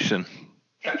simulation.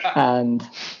 And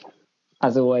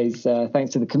as always,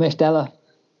 thanks to the commish, Dellar.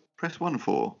 Press 1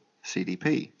 for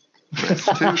CDP. Press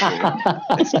 2 for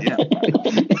SDM.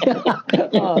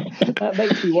 That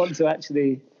makes me want to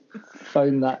actually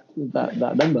phone that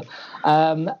number.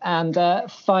 And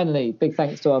finally, big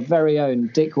thanks to our very own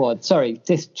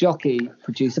disc jockey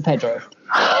producer Pedro.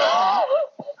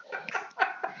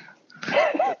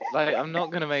 Like, I'm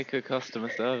not going to make a customer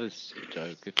service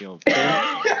joke if you're...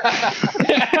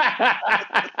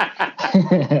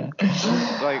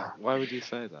 Like, why would you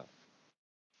say that?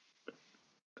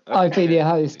 I've been your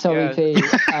host, Tommy P,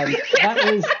 and that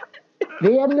is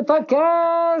the end of the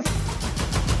podcast.